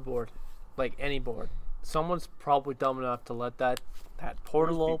come through the board, like any board? Someone's probably dumb enough to let that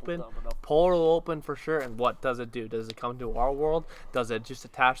portal open for sure. And what does it do? Does it come to our world? Does it just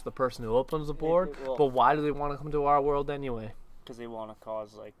attach to the person who opens the board? But why do they want to come to our world anyway? Because they want to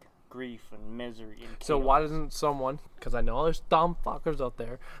cause like grief and misery and chaos. So why doesn't someone, because I know there's dumb fuckers out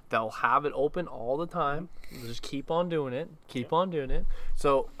there, they'll have it open all the time, just keep on doing it.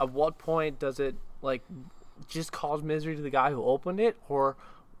 So at what point does it like just cause misery to the guy who opened it, or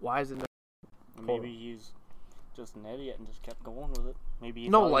why is it maybe he's just an idiot and just kept going with it. Maybe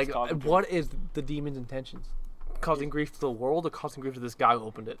what is the demon's intentions? Causing grief to the world or causing grief to this guy who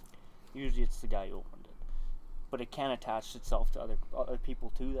opened it? Usually it's the guy who opened it, but it can attach itself to other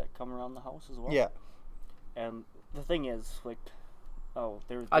people too that come around the house as well. Yeah. And the thing is, like,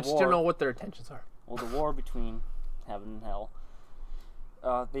 I just don't know what their intentions are. Well, the war between heaven and hell.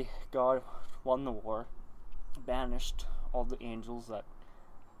 God won the war, banished all the angels that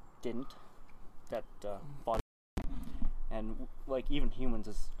didn't, fought. And like even humans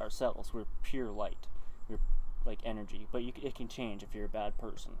ourselves, we're pure light. We're like energy, but it can change if you're a bad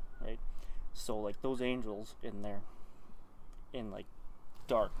person, right? So like those angels in like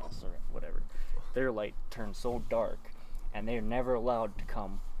darkness or whatever, their light turns so dark, and they're never allowed to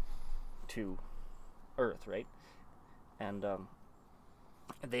come to Earth, right? And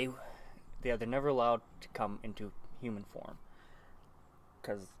they're never allowed to come into human form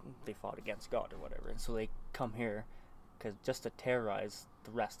because they fought against God or whatever, and so they come here because just to terrorize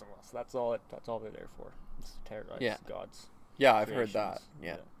the rest of us. That's all they're there for. It's to terrorize God's. Yeah, I've heard that.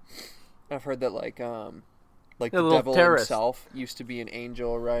 Yeah. I've heard that like the devil himself used to be an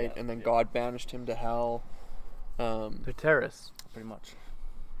angel, right? And then God banished him to hell. They're terrorists, pretty much.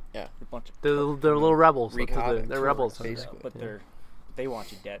 Yeah, a bunch of they're little rebels. They're rebels, basically. But they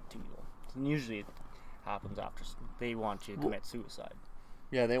want you dead too. And usually it happens after they want you to commit suicide.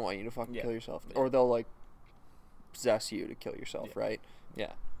 Yeah, they want you to fucking kill yourself, or they'll like possess you to kill yourself, right?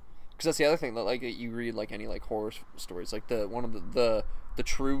 Yeah, because that's the other thing that like you read like any like horror stories, like one of the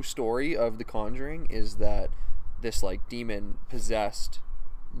true story of The Conjuring is that this like demon possessed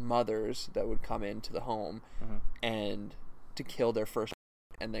mothers that would come into the home and to kill their first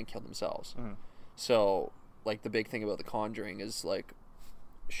and then kill themselves. So like the big thing about The Conjuring is like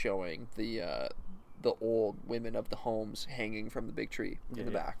showing the old women of the homes hanging from the big tree in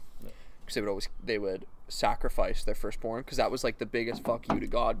the back, because they would sacrifice their firstborn, because that was like the biggest fuck you to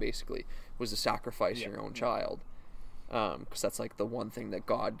God, basically, was to sacrifice your own child, because that's like the one thing that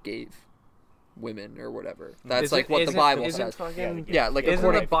God gave women or whatever. That's what the Isn't- Bible isn't says. fucking- Yeah, like Isn't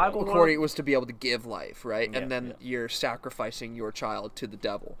according, the Bible according it was to be able to give life, right? Yeah, and then yeah. you're sacrificing your child to the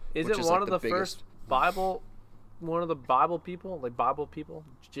devil. Is which it is one like of the biggest... first Bible? One of the Bible people,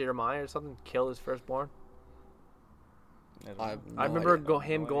 Jeremiah or something, kill his firstborn. I I remember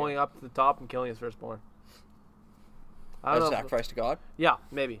him going up to the top and killing his firstborn. I As don't a know. sacrifice to God. Yeah,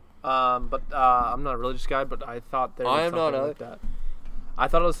 maybe. But I'm not a religious guy, but I thought there was I am not something like that. I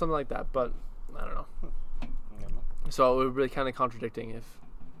thought it was something like that, but I don't know. So it would be kind of contradicting if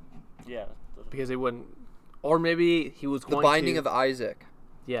Yeah. because they wouldn't, or maybe he was The going binding to. of Isaac.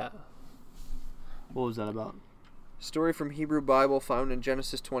 Yeah. What was that about? Story from Hebrew Bible found in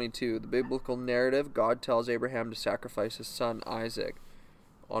Genesis 22. The biblical narrative, God tells Abraham to sacrifice his son Isaac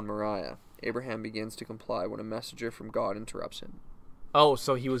on Moriah. Abraham begins to comply when a messenger from God interrupts him. Oh,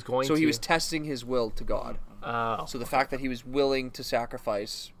 so he was going. So to... he was testing his will to God. Oh. So the fact that he was willing to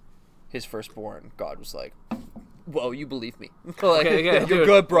sacrifice his firstborn, God was like, "Whoa, you believe me? Like, Okay, you're dude.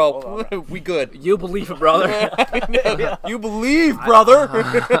 good, bro. We good. You believe it, brother. You believe, brother?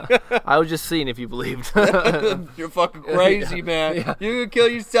 I was just seeing if you believed. You're fucking crazy, man. Yeah. You gonna kill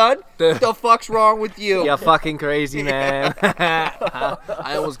your son? What the fuck's wrong with you? You're fucking crazy, man.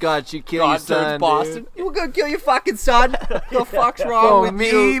 I almost got you kill your God son, turns Boston. dude. You gonna kill your fucking son? The fuck's wrong with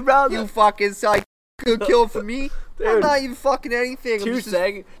me, you, brother. You fucking son. You gonna kill for me? I'm Dude. not even fucking anything. I'm just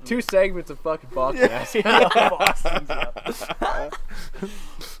Two segments of fucking podcast.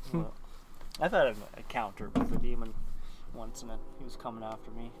 I've had an encounter with a demon once, and he was coming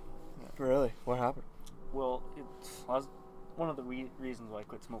after me. Really? What happened? Well, it's was one of the reasons why I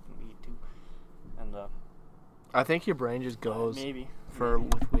quit smoking weed too, and I think your brain just goes maybe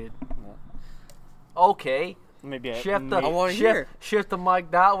with weed. Yeah. Okay. Maybe Shift the I wanna hear. shift the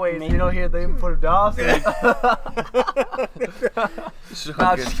mic that way so Maybe. you don't hear the input of Dawson. So No,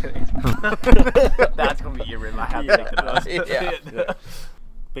 I'm good. just kidding. That's gonna be your rib. I have to take the dose. Yeah.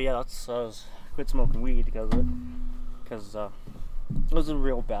 But yeah, that's I was quit smoking weed because of it. Because it was a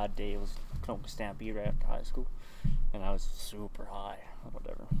real bad day. It was Canoga Stampede right after high school, and I was super high or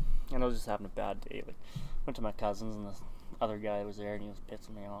whatever. And I was just having a bad day. Like, went to my cousin's, and this other guy was there, and he was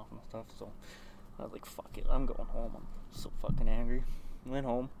pissing me off and stuff. So I was like, "Fuck it, I'm going home. I'm so fucking angry." Went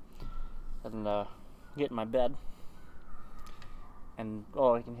home, and get in my bed, and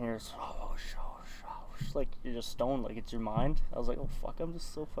all I can hear is like you're just stoned, like it's your mind. I was like, "Oh fuck, I'm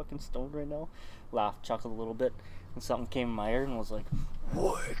just so fucking stoned right now." Laughed, chuckled a little bit, and something came in my ear and was like,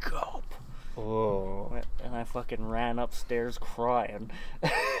 "Wake up!" Oh. And I fucking ran upstairs crying.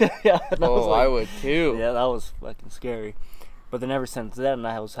 Yeah, and I would too. Yeah, that was fucking scary. But then ever since then,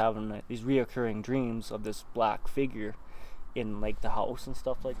 I was having these reoccurring dreams of this black figure in like the house and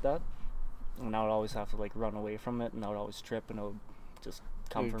stuff like that. And I would always have to like run away from it, and I would always trip, and it would just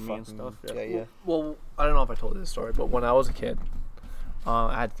come for me and stuff. Yeah. Well, I don't know if I told you this story, but when I was a kid,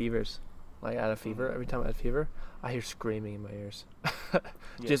 I had fevers. Like, I had a fever. Every time I had fever, I hear screaming in my ears.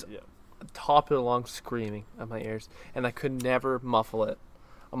 Just top of the lungs screaming in my ears. And I could never muffle it.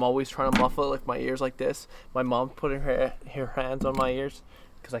 I'm always trying to muffle it, like my ears like this. My mom put her hands on my ears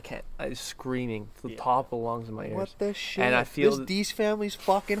because I can't. I was screaming to the top of the lungs in my ears. What the shit? And I feel these families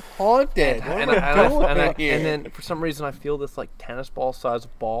fucking haunted. and then for some reason I feel this like tennis ball size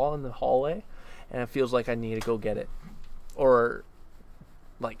ball in the hallway, and it feels like I need to go get it, or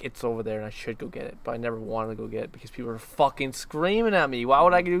like it's over there and I should go get it, but I never wanted to go get it because people are fucking screaming at me. Why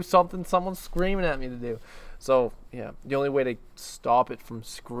would I do something someone's screaming at me to do? So yeah, the only way to stop it from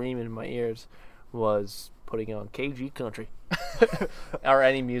screaming in my ears was putting it on KG Country or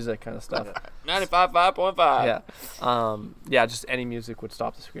any music kind of stuff. 95.5. Yeah, just any music would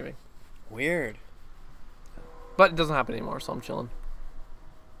stop the screaming. Weird. But it doesn't happen anymore, so I'm chilling.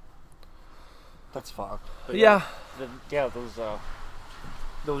 That's fucked. But Yeah.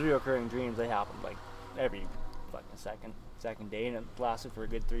 Those reoccurring dreams, they happened like every fucking second day, and it lasted for a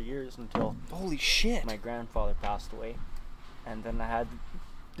good 3 years until Holy shit. my grandfather passed away. And then I had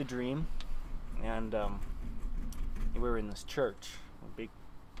the dream, and we were in this church, a big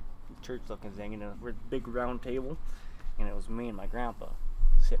church looking thing, and we're at a big round table, and it was me and my grandpa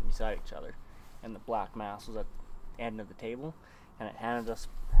sitting beside each other, and the black mass was at the end of the table, and it handed us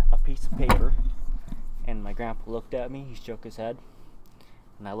a piece of paper, and my grandpa looked at me, he shook his head,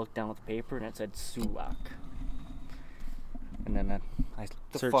 and I looked down at the paper, and it said Sulak. And then I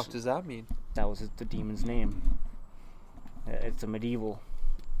The searched. fuck does that mean? That was the demon's name. It's a medieval.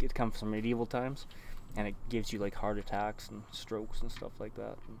 It comes from medieval times, and it gives you like heart attacks and strokes and stuff like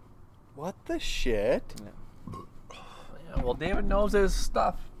that. What the shit? Yeah, well, David knows his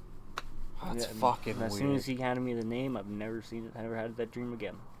stuff. That's and fucking as weird. soon as he handed me the name, I've never seen it. I never had that dream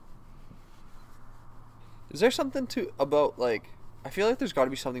again. Is there something about like? I feel like there's got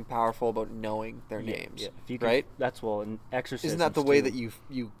to be something powerful about knowing their names, If you could, right? That's in exorcisms. Isn't that the way too. that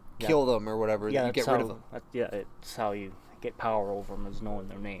you kill them or whatever? Yeah, that you that's get rid of them. It's how you get power over them, is knowing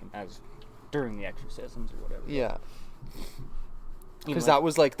their name as during the exorcisms or whatever. Yeah. Even Because that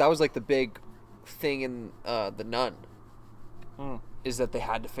was like the big thing in the Nun, is that they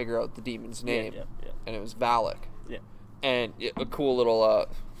had to figure out the demon's name, and it was Valak. Yeah. And a cool little.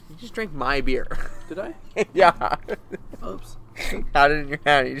 You just drank my beer. Did I? Yeah. Oops. Had it in your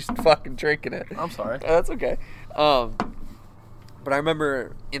hand. You're just fucking drinking it. I'm sorry. That's okay. But I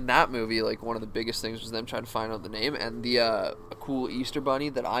remember in that movie, like, one of the biggest things was them trying to find out the name, and the a cool Easter bunny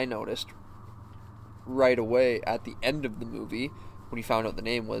that I noticed right away at the end of the movie when he found out the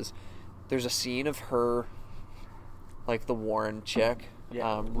name was there's a scene of her, like the Warren chick,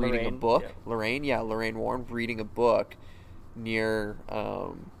 reading a book. Yeah. Lorraine Warren reading a book near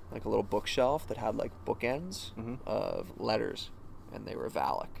like a little bookshelf that had like bookends of letters, and they were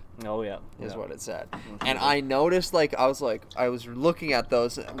Valak. Oh yeah, is what it said. And I noticed, like, I was looking at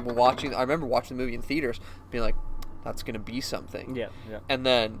those, watching. I remember watching the movie in theaters, being like, "That's gonna be something." Yeah. And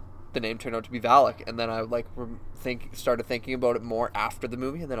then the name turned out to be Valak, and then I like started thinking about it more after the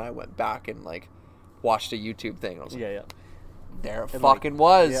movie, and then I went back and like watched a YouTube thing. I was like, there it fucking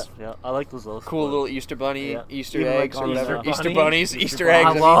was. Yeah. I like those little cool little Easter bunny, Easter Even eggs, like or whatever. Easter Easter bunnies? bunnies, Easter eggs.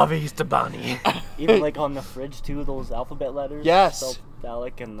 I love Easter Bunny. Even like on the fridge too, those alphabet letters. Yes. Spelled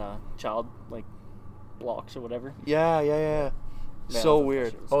Valak and the child like blocks or whatever. Yeah. Man, So I thought weird.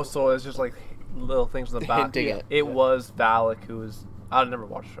 that shit was Oh, so it's just like little things on the back. Hinting it. It was Valak who was. I never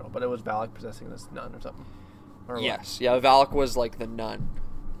watched the show, but it was Valak possessing this nun or something. Or what? Yes. Yeah. Valak was like the nun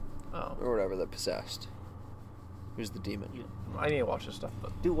Oh. or whatever that possessed. Who's the demon? I need to watch this stuff,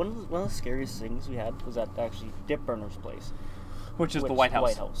 but Dude, one of the scariest things we had was at actually Dip Burner's place. which is the Which- White House.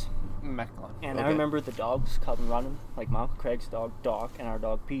 White House. Megalon. And I Okay. remember the dogs come running, like my Uncle Craig's dog, Doc, and our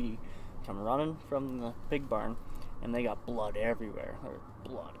dog, Petey, come running from the big barn, and they got blood everywhere. There was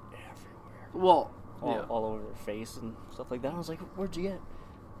blood everywhere. Well, All over their face and stuff like that. I was like, where'd you get it?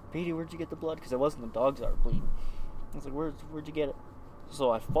 Petey, where'd you get the blood? Because it wasn't the dogs that were bleeding. I was like, where'd you get it? So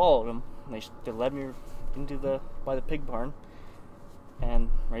I followed them, and they led me by the pig barn, and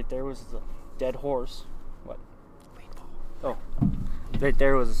right there was the dead horse. What? Oh, right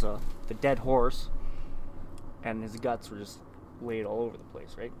there was the dead horse, and his guts were just laid all over the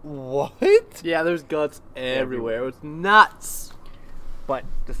place, right? What? Yeah, there's guts everywhere. It's nuts. But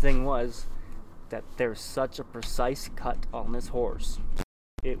the thing was that there's such a precise cut on this horse.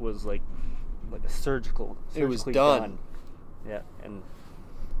 It was like a surgically done. Yeah, and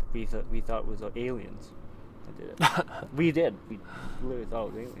we thought it was aliens that did it. We did. We literally thought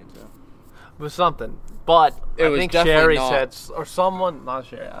it was aliens. Yeah. It was something, but It I was think definitely Sherry not. said, or someone, not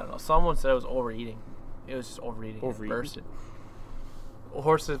Sherry, I don't know. Someone said it was overeating. It was just overeating. Overeating? It bursted.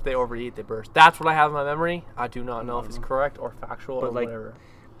 Horses, if they overeat, they burst. That's what I have in my memory. I do not know if it's correct or factual or whatever.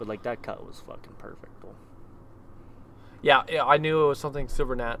 But like that cut was fucking perfect, though. Yeah, I knew it was something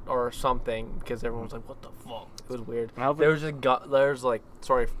silver net or something because everyone was like, "What the fuck?" It was weird. There was a gut. There's like,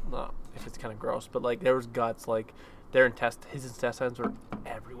 sorry if it's kind of gross, but like there was guts. Like his intestines were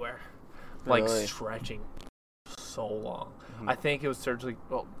everywhere, like Really? stretching so long. I think it was surgically.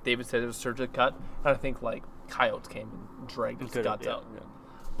 Well, David said it was surgically cut, and I think like coyotes came and dragged his guts out. Yeah.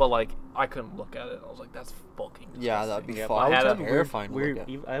 But like I couldn't look at it. I was like, "That's fucking." Yeah, that'd be Yeah, fun. but I always had had a a terrifying weird,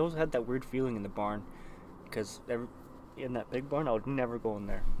 look at. I always had that weird feeling in the barn, because in that big barn, I would never go in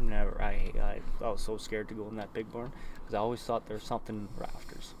there. Never. I was so scared to go in that big barn because I always thought there was something in the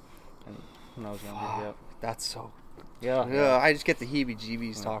rafters. And when I was younger, That's so. yeah. Yeah, I just get the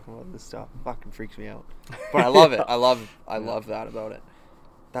heebie-jeebies talking about this stuff. It fucking freaks me out. But I love it. I love that about it.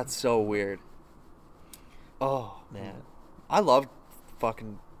 That's so weird. Oh man, I love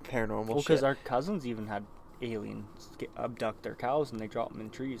fucking paranormal Well, because shit. our cousins even had aliens abduct their cows and they drop them in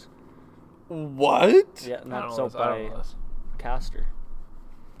trees. What? Yeah, and I that's don't out know. I don't by know this. Castor.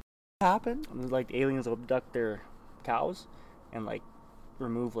 Happened? And, like aliens will abduct their cows and like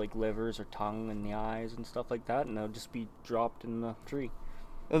remove like livers or tongue and the eyes and stuff like that, and they'll just be dropped in the tree.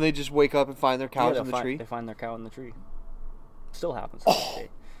 And they just wake up and find their cows in the tree? They find their cow in the tree. Still happens to this day.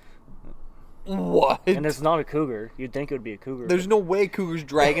 What? And it's not a cougar. You'd think it would be a cougar. There's no way cougar's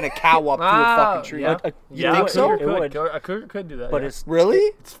dragging a cow up to a fucking tree. Yeah, You think so? It would. A cougar could do that. But yeah. it's Really?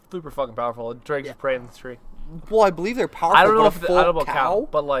 It's super fucking powerful. It drags its prey in the tree. Well, I believe they're powerful. I don't know but if a full I don't know about cow.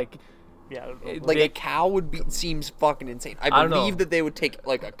 but like Yeah. I don't know. Like a cow would be seems fucking insane. I don't know. believe that they would take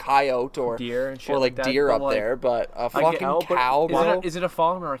like a coyote or Deer and shit or like that, deer but, up like, there, but a I fucking get- cow, bro. Is it a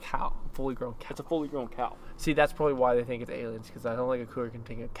fawn or a cow? Fully grown cow. It's a fully grown cow. See, that's probably why they think it's aliens, because I don't think a cougar can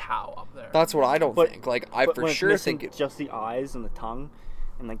take a cow up there. That's what I don't But- think. Like I But for when it's sure missing think just the eyes and the tongue,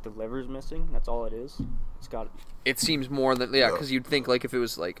 and like the liver's missing. That's all it is. It's got. it seems more than because you'd think like if it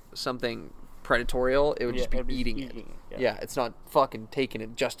was like something predatorial, it would just be it'd eating it. Yeah, it's not fucking taking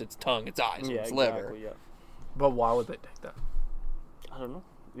it just its tongue, its eyes, and its liver. Yeah. But why would they take that? I don't know.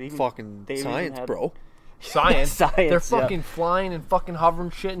 They even- Fucking they even science, had- bro. Science. Science, They're yeah. fucking flying and fucking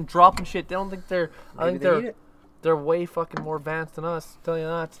hovering shit and dropping shit. They don't think they're. I Maybe think they eat they're. it. They're way fucking more advanced than us. Tell you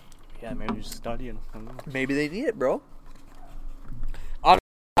that. Yeah, maybe just studying. I don't know. Maybe they need it, bro.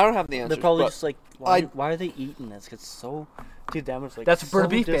 I don't have the answer. They're probably but just like, I- why are they eating this? It's so to them. It's like That's a bird so of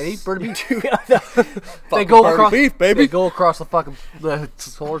beef, baby. dis- Bird of beef. Fucking They go bird of across. beef, baby. They go across the fucking the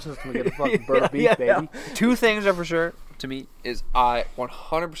solar system to get a fucking bird of beef, Yeah, baby. yeah. Two things are for sure to me is I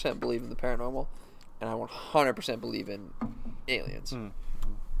 100% believe in the paranormal, and I 100% believe in aliens.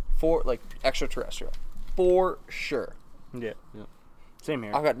 For like extraterrestrial, for sure. Yeah. Same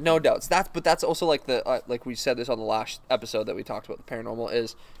here. I've got no doubts. That's also like the like we said this on the last episode that we talked about the paranormal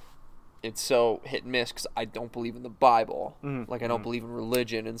is it's so hit and miss because I don't believe in the Bible, like I don't believe in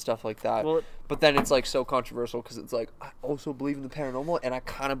religion and stuff like that. Well, but then it's like so controversial because it's like I also believe in the paranormal and I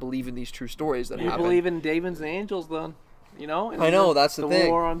kind of believe in these true stories that You happen. believe in demons and angels, then? You know? And I know, that's the thing.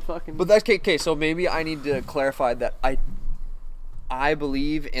 war on fucking. But that's okay. So maybe I need to clarify that I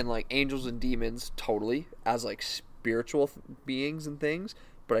believe in like angels and demons totally as like spiritual beings and things,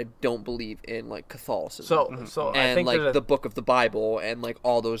 but I don't believe in like Catholicism. so I And think like that the book of the Bible and like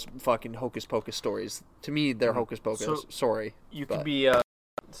all those fucking hocus pocus stories. To me, they're hocus pocus. So Sorry, you but- can be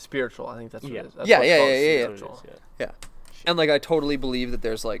spiritual. I think that's what Yeah. it is. That's Yeah, what it's yeah, called, yeah, yeah, yeah. spiritual. yeah. And like I totally believe that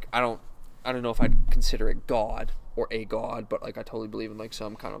there's like I don't know if I'd consider it God or a god, but like I totally believe in like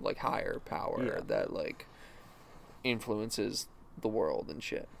some kind of like higher power Yeah. that like influences the world and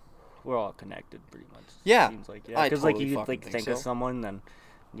shit. We're all connected, pretty much. Yeah. Seems like I because totally like you fucking like think think of so. someone, then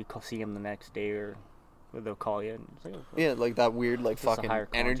you see them the next day, or they'll call you. And it's like, oh, Yeah, like that weird like Just a fucking higher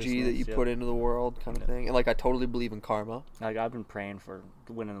energy that you consciousness, yeah. put into the world kind of thing. And like I totally believe in karma. Like I've been praying for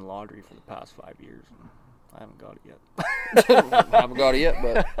winning the lottery for the past 5 years, and I haven't got it yet. I haven't got it yet,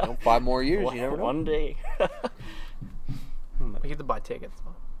 but you know, 5 more years, you never know. One day. We get to buy tickets.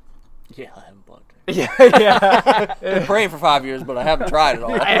 Yeah, I haven't bought it. Yeah. Been praying for 5 years, but I haven't tried it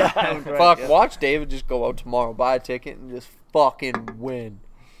all. haven't tried Fuck, it yet. watch David just go out tomorrow, buy a ticket, and just fucking win.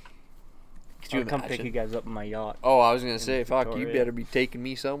 Could you I'll come pick imagine? you guys up in my yacht. Oh, I was gonna say, fuck, you Victoria. better be taking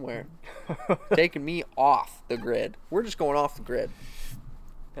me somewhere. Taking me off the grid. We're just going off the grid.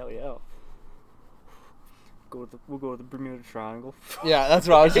 Hell yeah. We'll go to the Bermuda Triangle. Yeah, that's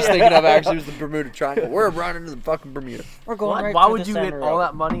what I was just thinking of. Actually, was the Bermuda Triangle. We're running to the fucking Bermuda. We're going Why, right why to would the you get center all of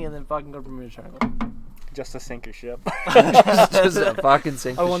that money and then fucking go to Bermuda Triangle? it. Just to sink a ship? Just a fucking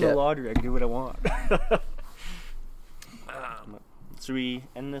sink I the won the ship. lottery. I can do what I want. Should we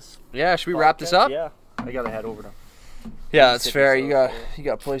end this? Yeah, should we wrap this podcast? up? Yeah. I gotta head over to. Yeah, that's Sick fair. yourself, You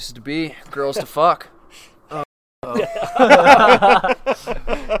got places to be, girls to fuck. I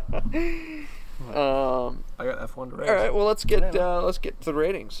got F1 to race. All right, well let's get to the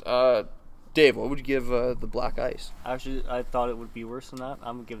ratings. Dave, what would you give the Black Ice? Actually, I thought it would be worse than that.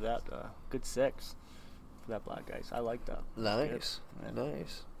 I'm gonna give that a good 6 for that black ice. I like that. Nice, It's good. Yeah.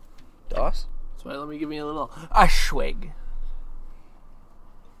 nice. Doss? So let me give me a little a swig.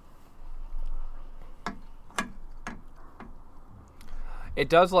 It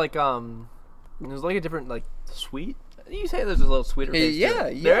does like there's like a different like sweet. You say there's a little sweeter taste. to Yeah,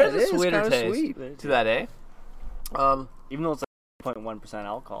 it. yeah, There it is is a sweeter kinda taste sweet. to that, eh? Even though it's like 0.1%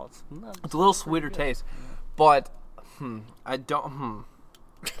 alcohol, It's a little sweeter taste, but I don't.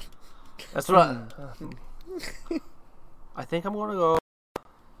 That's what I think I'm gonna go.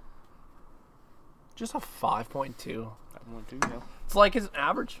 Just a 5.2. I want to, yeah. It's like it's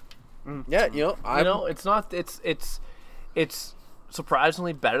average. Yeah, It's not. It's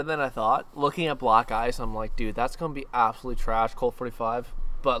surprisingly better than I thought. Looking at Black Ice, I'm like, dude, that's gonna be absolutely trash. Colt 45,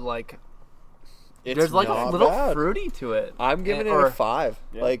 but like, it's there's like a not little bad. fruity to it. I'm giving it Or- a 5,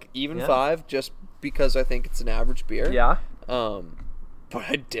 Yeah. like even Yeah. 5, just because I think it's an average beer. Yeah. But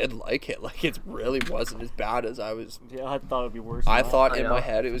I did like it. Like it really wasn't as bad as I was. Yeah, I thought it'd be worse. I than that. thought I in know. my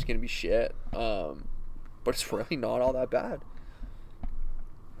head it was gonna be shit. But it's really not all that bad.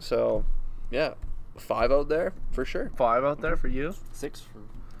 So, yeah, 5 out there for sure. 5 out there for you, 6 for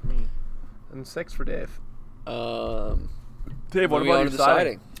me. and 6 for Dave. Dave, what moving about on your to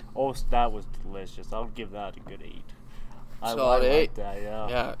siding? Oh, that was delicious. I'll give that a good 8. I Solid like 8. that, yeah.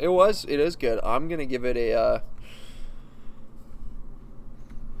 Yeah, it is good. I'm gonna give it a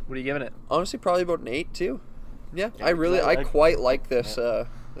What are you giving it? honestly probably about an 8 too. Yeah, Yeah, I quite like this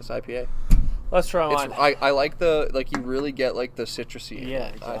this IPA. Let's try It's, I like you really get like the citrusy in Yeah,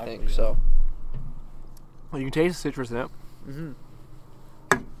 it, I exactly, think yeah. so. You can taste the citrus in it. Mm-hmm.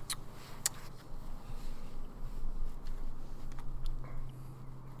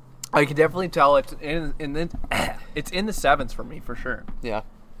 I can definitely tell it's it's in the sevens for me for sure. Yeah.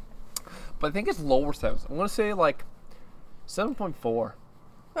 But I think it's lower sevens. I'm gonna say like 7.4. All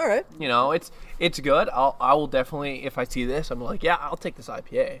right. You know, it's good. I will definitely, if I see this, I'm like, yeah, I'll take this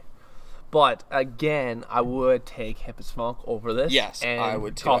IPA. But again, I would take Hippus Funk over this. Yes, and I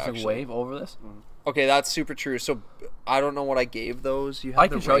would too, Cosmic actually. Wave over this. Okay, that's super true. So I don't know what I gave those. You have I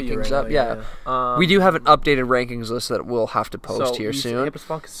the can show you rankings right up. now, Yeah. We do have an updated rankings list that we'll have to post here soon. Hippus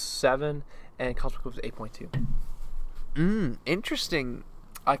Funk is 7 and Cosmic Wave is 8.2. Interesting.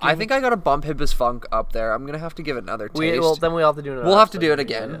 I think I gotta bump Hippus Funk up there. I'm gonna have to give it another taste. Then we'll have to do it. We'll have to do it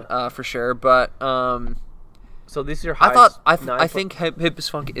again, for sure. But So these are your I highest. thought I think Hippus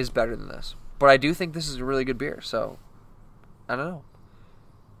Funk is better than this, but I do think this is a really good beer. So I don't know.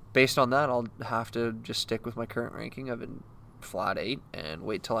 Based on that, I'll have to just stick with my current ranking of a flat 8 and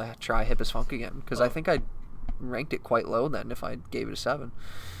wait till I try Hippus Funk again, because I think I ranked it quite low then if I gave it a 7.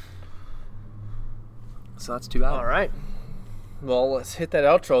 So that's too bad. All right. Well, let's hit that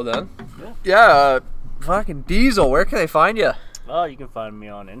outro then. Yeah, fucking Diesel. Where can they find you? Well, you can find me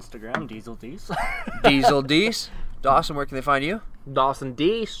on Instagram, Diesel Dees. Diesel Dees. Dawson, where can they find you? Dawson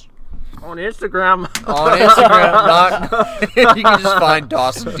Dees on Instagram. On Instagram. You can just find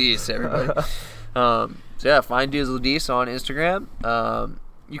Dawson Dees, everybody. So yeah, find Diesel Dees on Instagram.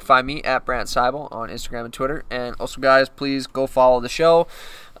 You can find me at Brant Seibel on Instagram and Twitter. And also, guys, please go follow the show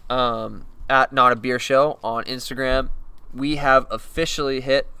at Not a Beer Show on Instagram. We have officially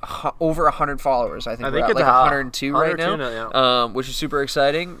hit over 100 followers. I think we're at it's like 102 right 102 now, yeah. which is super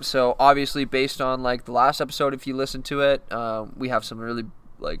exciting. So obviously, based on like the last episode, if you listen to it, we have some really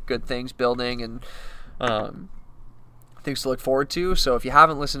like good things building and things to look forward to. So if you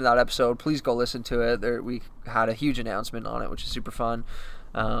haven't listened to that episode, please go listen to it. We had a huge announcement on it, which is super fun.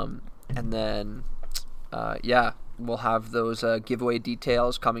 And then we'll have those giveaway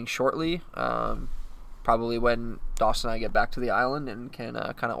details coming shortly. Probably when Dawson and I get back to the island and can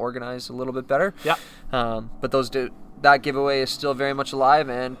kind of organize a little bit better. Yeah. But that giveaway is still very much alive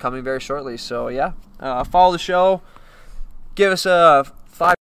and coming very shortly. So yeah, follow the show. Give us a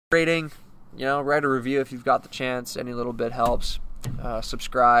 5 rating. You know, write a review if you've got the chance. Any little bit helps.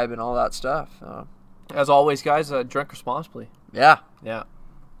 Subscribe and all that stuff. As always, guys, drink responsibly. Yeah. Yeah.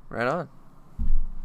 Right on.